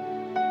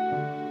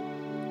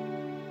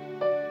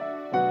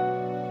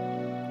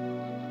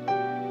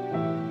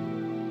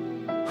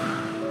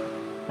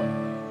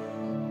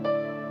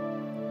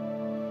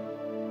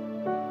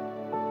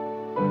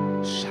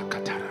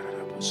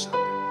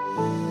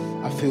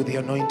 I feel the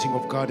anointing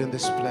of God in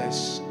this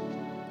place.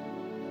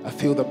 I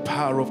feel the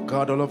power of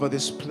God all over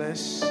this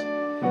place.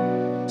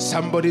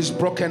 Somebody's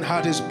broken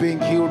heart is being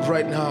healed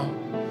right now.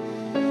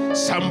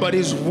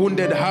 Somebody's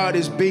wounded heart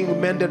is being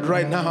mended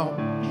right now.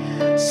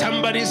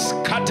 Somebody's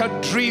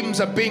scattered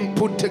dreams are being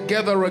put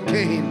together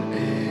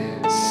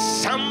again.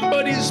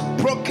 Somebody's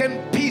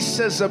broken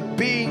pieces are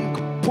being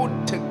put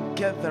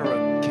together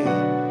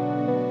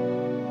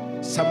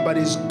again.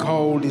 Somebody's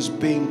gold is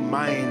being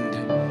mined.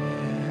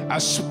 I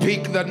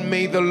speak that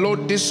may the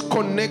Lord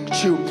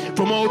disconnect you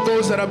from all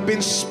those that have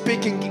been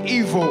speaking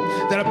evil,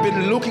 that have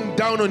been looking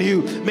down on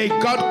you. May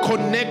God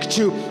connect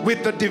you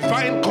with the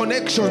divine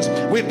connections,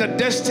 with the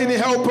destiny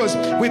helpers,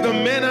 with the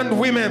men and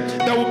women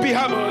that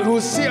will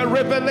see a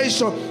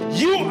revelation.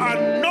 You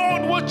are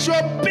not what you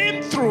have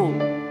been through.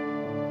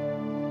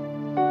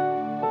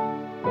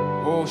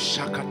 Oh,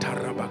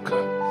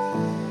 Shakatarabaka.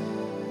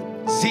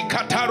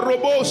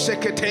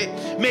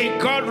 May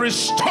God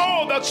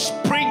restore that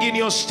spring in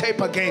your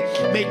step again.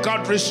 May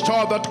God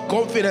restore that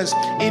confidence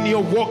in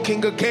your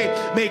walking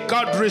again. May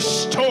God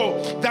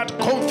restore that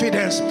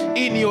confidence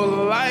in your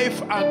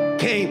life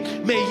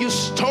again. May you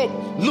stop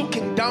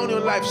looking down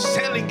your life,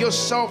 selling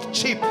yourself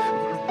cheap,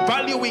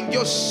 valuing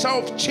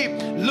yourself cheap,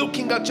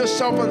 looking at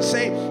yourself and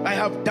saying, I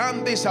have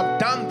done this, I've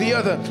done the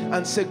other,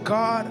 and say,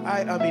 God,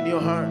 I am in your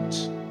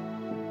heart.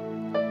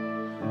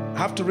 I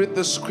have to read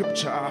the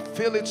scripture. I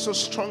feel it so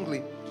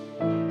strongly.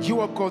 You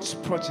are God's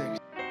project.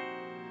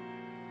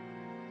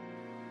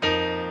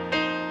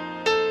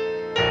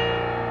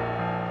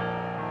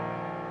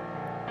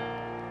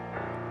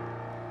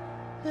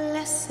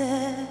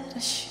 Blessed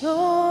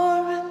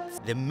assurance,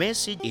 The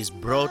message is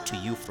brought to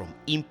you from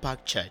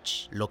Impact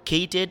Church,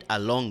 located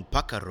along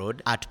Parker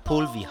Road at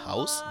Polvi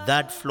House,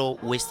 3rd floor,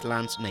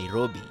 Westlands,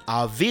 Nairobi.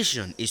 Our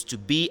vision is to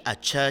be a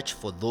church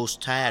for those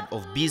tired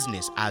of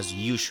business as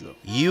usual.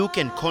 You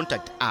can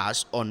contact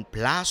us on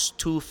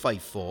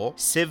 +254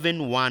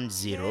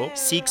 710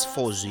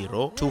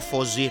 640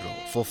 240.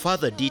 For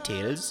further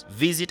details,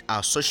 visit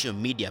our social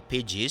media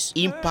pages,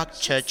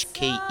 Impact Church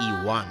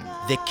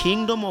KE1. The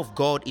kingdom of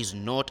God is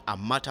not a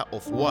matter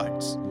of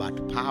words,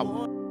 but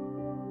power.